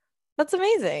 That's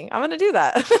amazing. I'm gonna do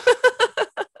that.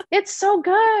 It's so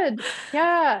good.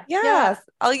 Yeah, yeah. Yes.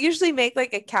 I'll usually make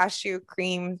like a cashew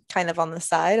cream kind of on the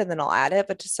side and then I'll add it,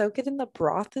 but to soak it in the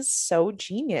broth is so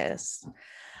genius.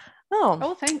 Oh,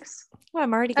 Oh, thanks. well,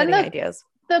 I'm already And getting ideas.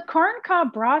 the corn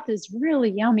cob broth is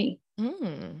really yummy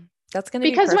That's going to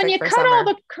be because when perfect you for cut all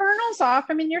summer. the kernels off,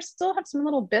 I mean, you still have some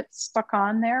little bits stuck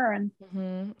on there, and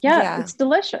yeah, Yeah, it's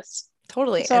delicious.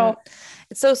 totally. And So,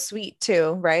 it's so sweet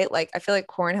too, right? Like I feel like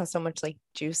corn has so much like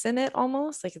juice in it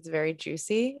almost. Like it's very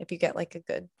juicy if you get like a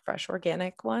good fresh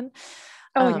organic one.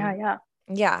 oh yeah, Um, yeah.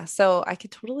 yeah, so I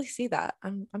could totally see that.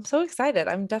 I'm so excited.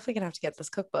 I'm definitely gonna have to get this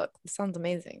cookbook. This sounds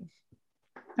amazing.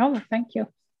 Oh, thank you.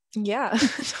 Yeah,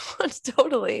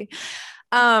 totally.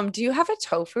 Do you have a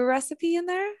tofu recipe in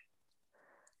there?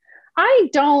 I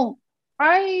don't.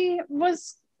 I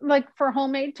was like for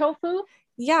homemade tofu.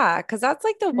 Yeah, because that's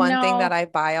like the one thing that No. I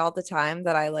buy all the time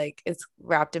that I like it's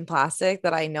wrapped in plastic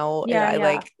that I know Yeah, I yeah.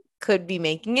 like could be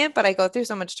making it, but I go through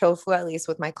so much tofu at least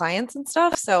with my clients and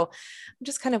stuff. So I'm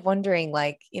just kind of wondering,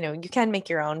 like, you can make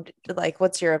your own. Like,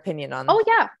 what's your opinion on? Oh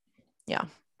yeah. Yeah.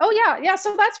 Oh yeah, yeah.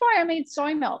 So that's why I made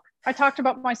soy milk. I talked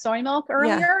about my soy milk Yeah.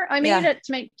 earlier. I made Yeah. it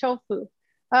to make tofu.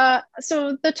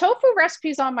 So the tofu recipe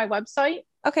is on my website,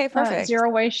 Okay, perfect.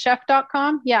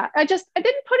 zerowastechef.com. Yeah, I didn't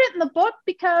put it in the book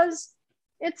because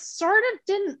it sort of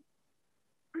didn't.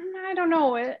 I don't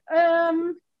know.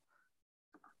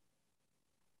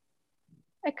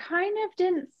 It kind of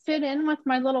didn't fit in with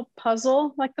my little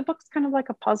puzzle. Like the book's kind of like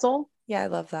a puzzle, Yeah, I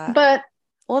love that. but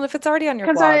Well, and if it's already on your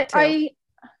because blog too.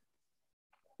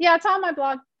 yeah, it's on my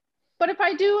blog. But if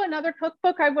I do another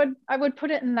cookbook, I would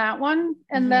put it in that one,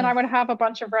 and then Hmm. I would have a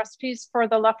bunch of recipes for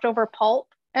the leftover pulp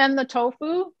and the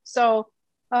tofu. So,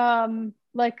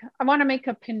 like I want to make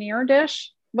a paneer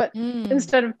dish, but Mm.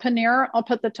 instead of paneer, I'll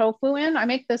put the tofu in. I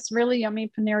make this really yummy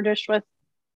paneer dish with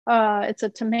it's a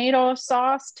tomato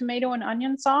sauce, tomato and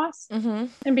onion sauce. Hmm.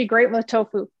 It'd be great with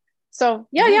tofu. So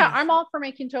yeah, yeah, Nice. I'm all for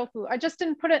making tofu. I just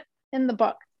didn't put it in the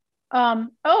book.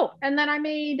 Oh, and then I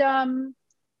made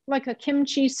like a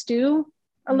kimchi stew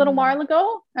a little Mm. while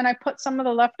ago, and I put some of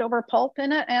the leftover pulp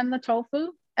in it and the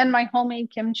tofu and my homemade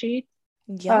kimchi.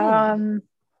 Yum. Um,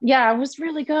 yeah, it was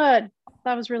really good.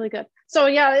 That was really good. So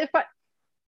yeah,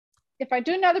 if I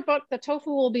do another book, the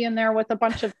tofu will be in there with a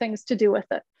bunch of things to do with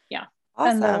it. Yeah,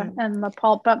 and the Awesome. and the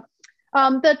pulp. But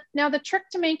the trick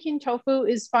to making tofu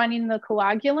is finding the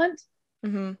coagulant.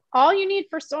 Hmm. All you need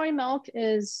for soy milk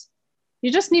is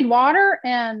you just need water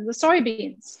and the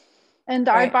soybeans. And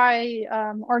I Right. buy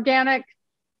organic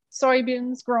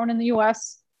soybeans grown in the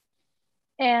US.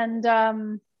 And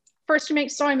first you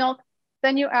make soy milk,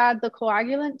 then you add the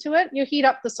coagulant to it. You heat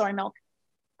up the soy milk.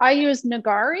 I use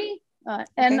Nigari, Okay.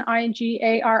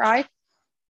 Nigari.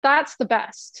 That's the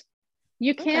best.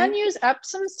 You Okay. can use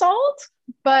Epsom salt,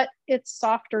 but it's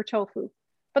softer tofu.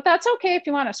 But that's okay if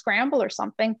you want to scramble or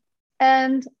something.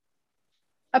 And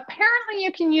apparently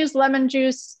you can use lemon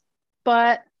juice,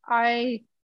 but I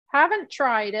haven't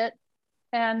tried it.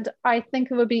 And I think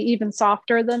it would be even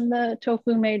softer than the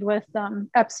tofu made with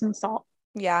Epsom salt.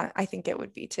 Yeah, I think it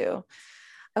would be too.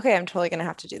 Okay, I'm totally gonna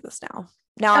have to do this now.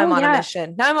 Now Oh I'm on a yeah.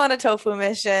 mission. Now I'm on a tofu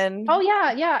mission. Oh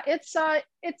yeah, yeah.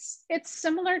 It's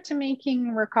similar to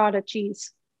making ricotta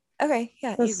cheese. Okay,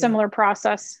 yeah, It's a easy. similar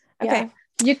process. Yeah.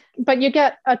 Okay. But you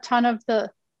get a ton of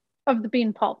the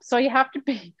bean pulp. So you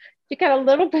get a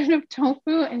little bit of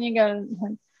tofu and you get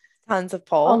Tons of a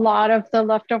pulp. lot of the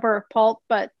leftover pulp.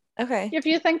 But Okay. if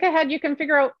you think ahead, you can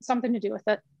figure out something to do with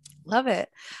it. Love it.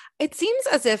 It seems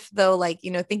as if though, like,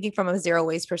 thinking from a zero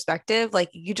waste perspective, like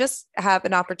you just have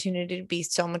an opportunity to be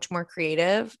so much more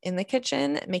creative in the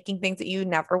kitchen, making things that you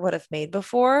never would have made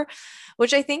before,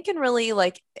 which I think can really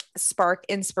like spark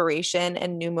inspiration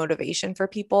and new motivation for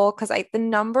people. Cause the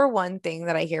number one thing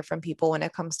that I hear from people when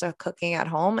it comes to cooking at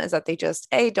home is that they just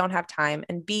A, don't have time,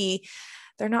 and B,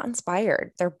 they're not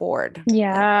inspired. They're bored.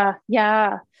 Yeah.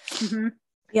 Yeah. Mm-hmm.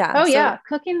 Yeah. Oh So yeah.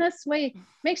 Cooking this way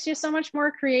makes you so much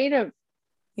more creative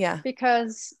yeah.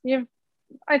 because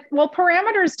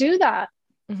parameters do that.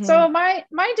 Mm-hmm. So my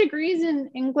degree's in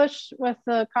English with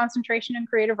a concentration in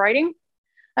creative writing.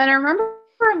 And I remember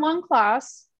in one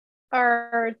class,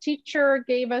 our teacher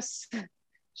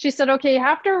she said, okay, you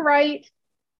have to write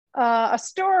a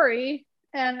story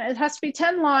and it has to be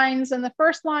 10 lines. And the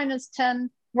first line is 10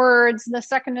 words. The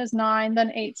second is 9,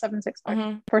 then 8, 7, 6,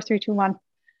 5, 4, 3, 2, 1.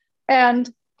 And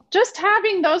just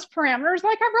having those parameters,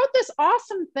 like I wrote this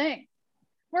awesome thing.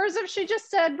 Whereas if she just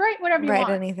said, write whatever you Write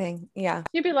want, anything. Yeah.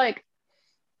 you'd be like,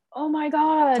 oh my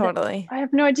God, Totally. I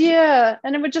have no idea.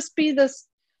 And it would just be this.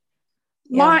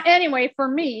 Yeah. Anyway, for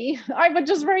me, I would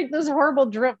just write this horrible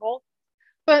drivel.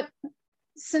 But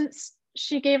since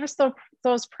she gave us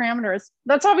those parameters,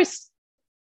 that's always,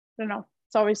 I don't know,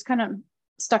 it's always kind of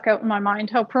stuck out in my mind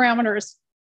how parameters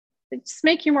just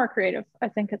make you more creative. I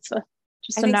think it's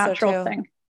just a natural thing.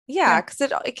 Yeah, because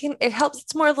it helps.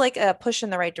 It's more of like a push in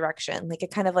the right direction. Like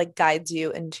it kind of like guides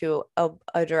you into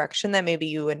a direction that maybe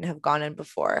you wouldn't have gone in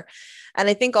before. And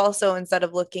I think also instead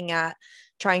of looking at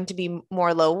trying to be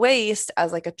more low waste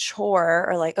as like a chore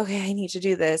or like, okay, I need to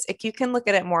do this, you can look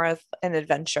at it more of an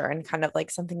adventure and kind of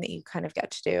like something that you kind of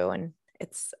get to do. And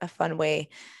it's a fun way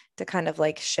to kind of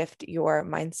like shift your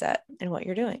mindset in what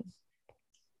you're doing.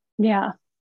 Yeah.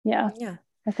 Yeah.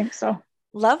 I think so.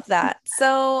 Love that.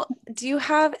 So, do you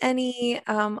have any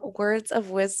words of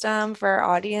wisdom for our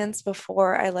audience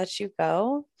before I let you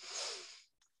go?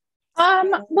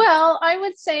 Well, I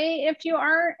would say if you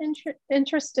are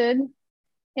interested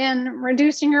in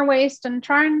reducing your waste and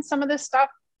trying some of this stuff,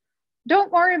 don't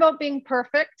worry about being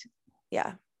perfect.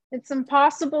 Yeah. It's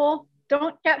impossible.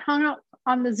 Don't get hung up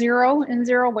on the zero in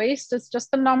zero waste. It's just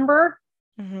a number.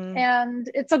 Mm-hmm.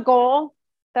 And it's a goal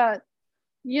that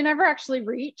you never actually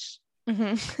reach.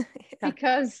 Mm-hmm. Yeah.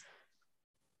 Because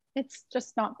it's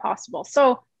just not possible.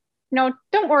 So, don't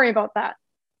worry about that.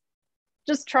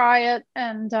 Just try it.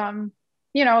 And,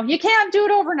 you can't do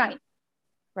it overnight.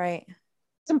 Right.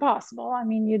 It's impossible. I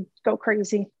mean, you'd go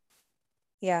crazy.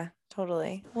 Yeah,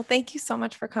 totally. Well, thank you so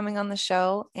much for coming on the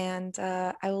show. And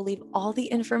I will leave all the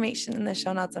information in the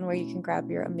show notes on where you can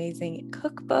grab your amazing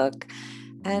cookbook.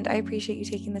 And I appreciate you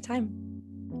taking the time.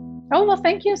 Oh, well,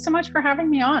 thank you so much for having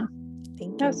me on.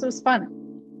 Thank you. This was fun.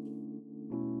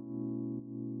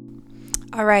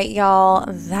 All right, y'all,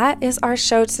 that is our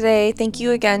show today. Thank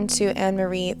you again to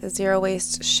Anne-Marie, the Zero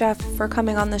Waste Chef, for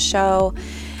coming on the show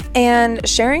and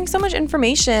sharing so much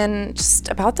information just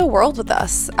about the world with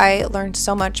us. I learned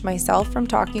so much myself from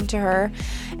talking to her,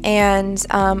 and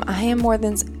I am more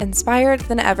than inspired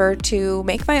than ever to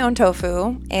make my own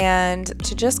tofu and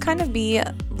to just kind of be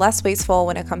less wasteful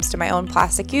when it comes to my own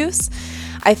plastic use.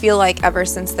 I feel like ever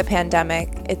since the pandemic,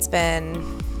 it's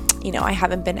been I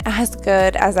haven't been as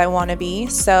good as I want to be.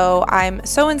 So I'm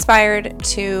so inspired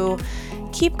to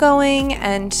keep going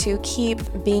and to keep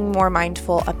being more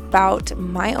mindful about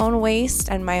my own waste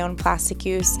and my own plastic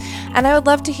use. And I would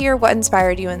love to hear what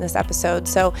inspired you in this episode.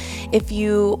 So if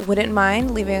you wouldn't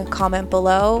mind leaving a comment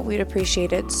below, we'd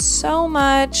appreciate it so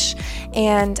much.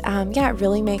 And it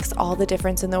really makes all the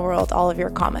difference in the world, all of your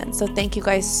comments. So thank you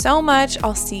guys so much.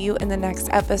 I'll see you in the next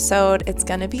episode. It's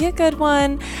going to be a good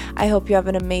one. I hope you have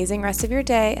an amazing rest of your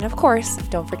day. And of course,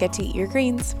 don't forget to eat your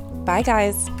greens. Bye,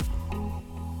 guys.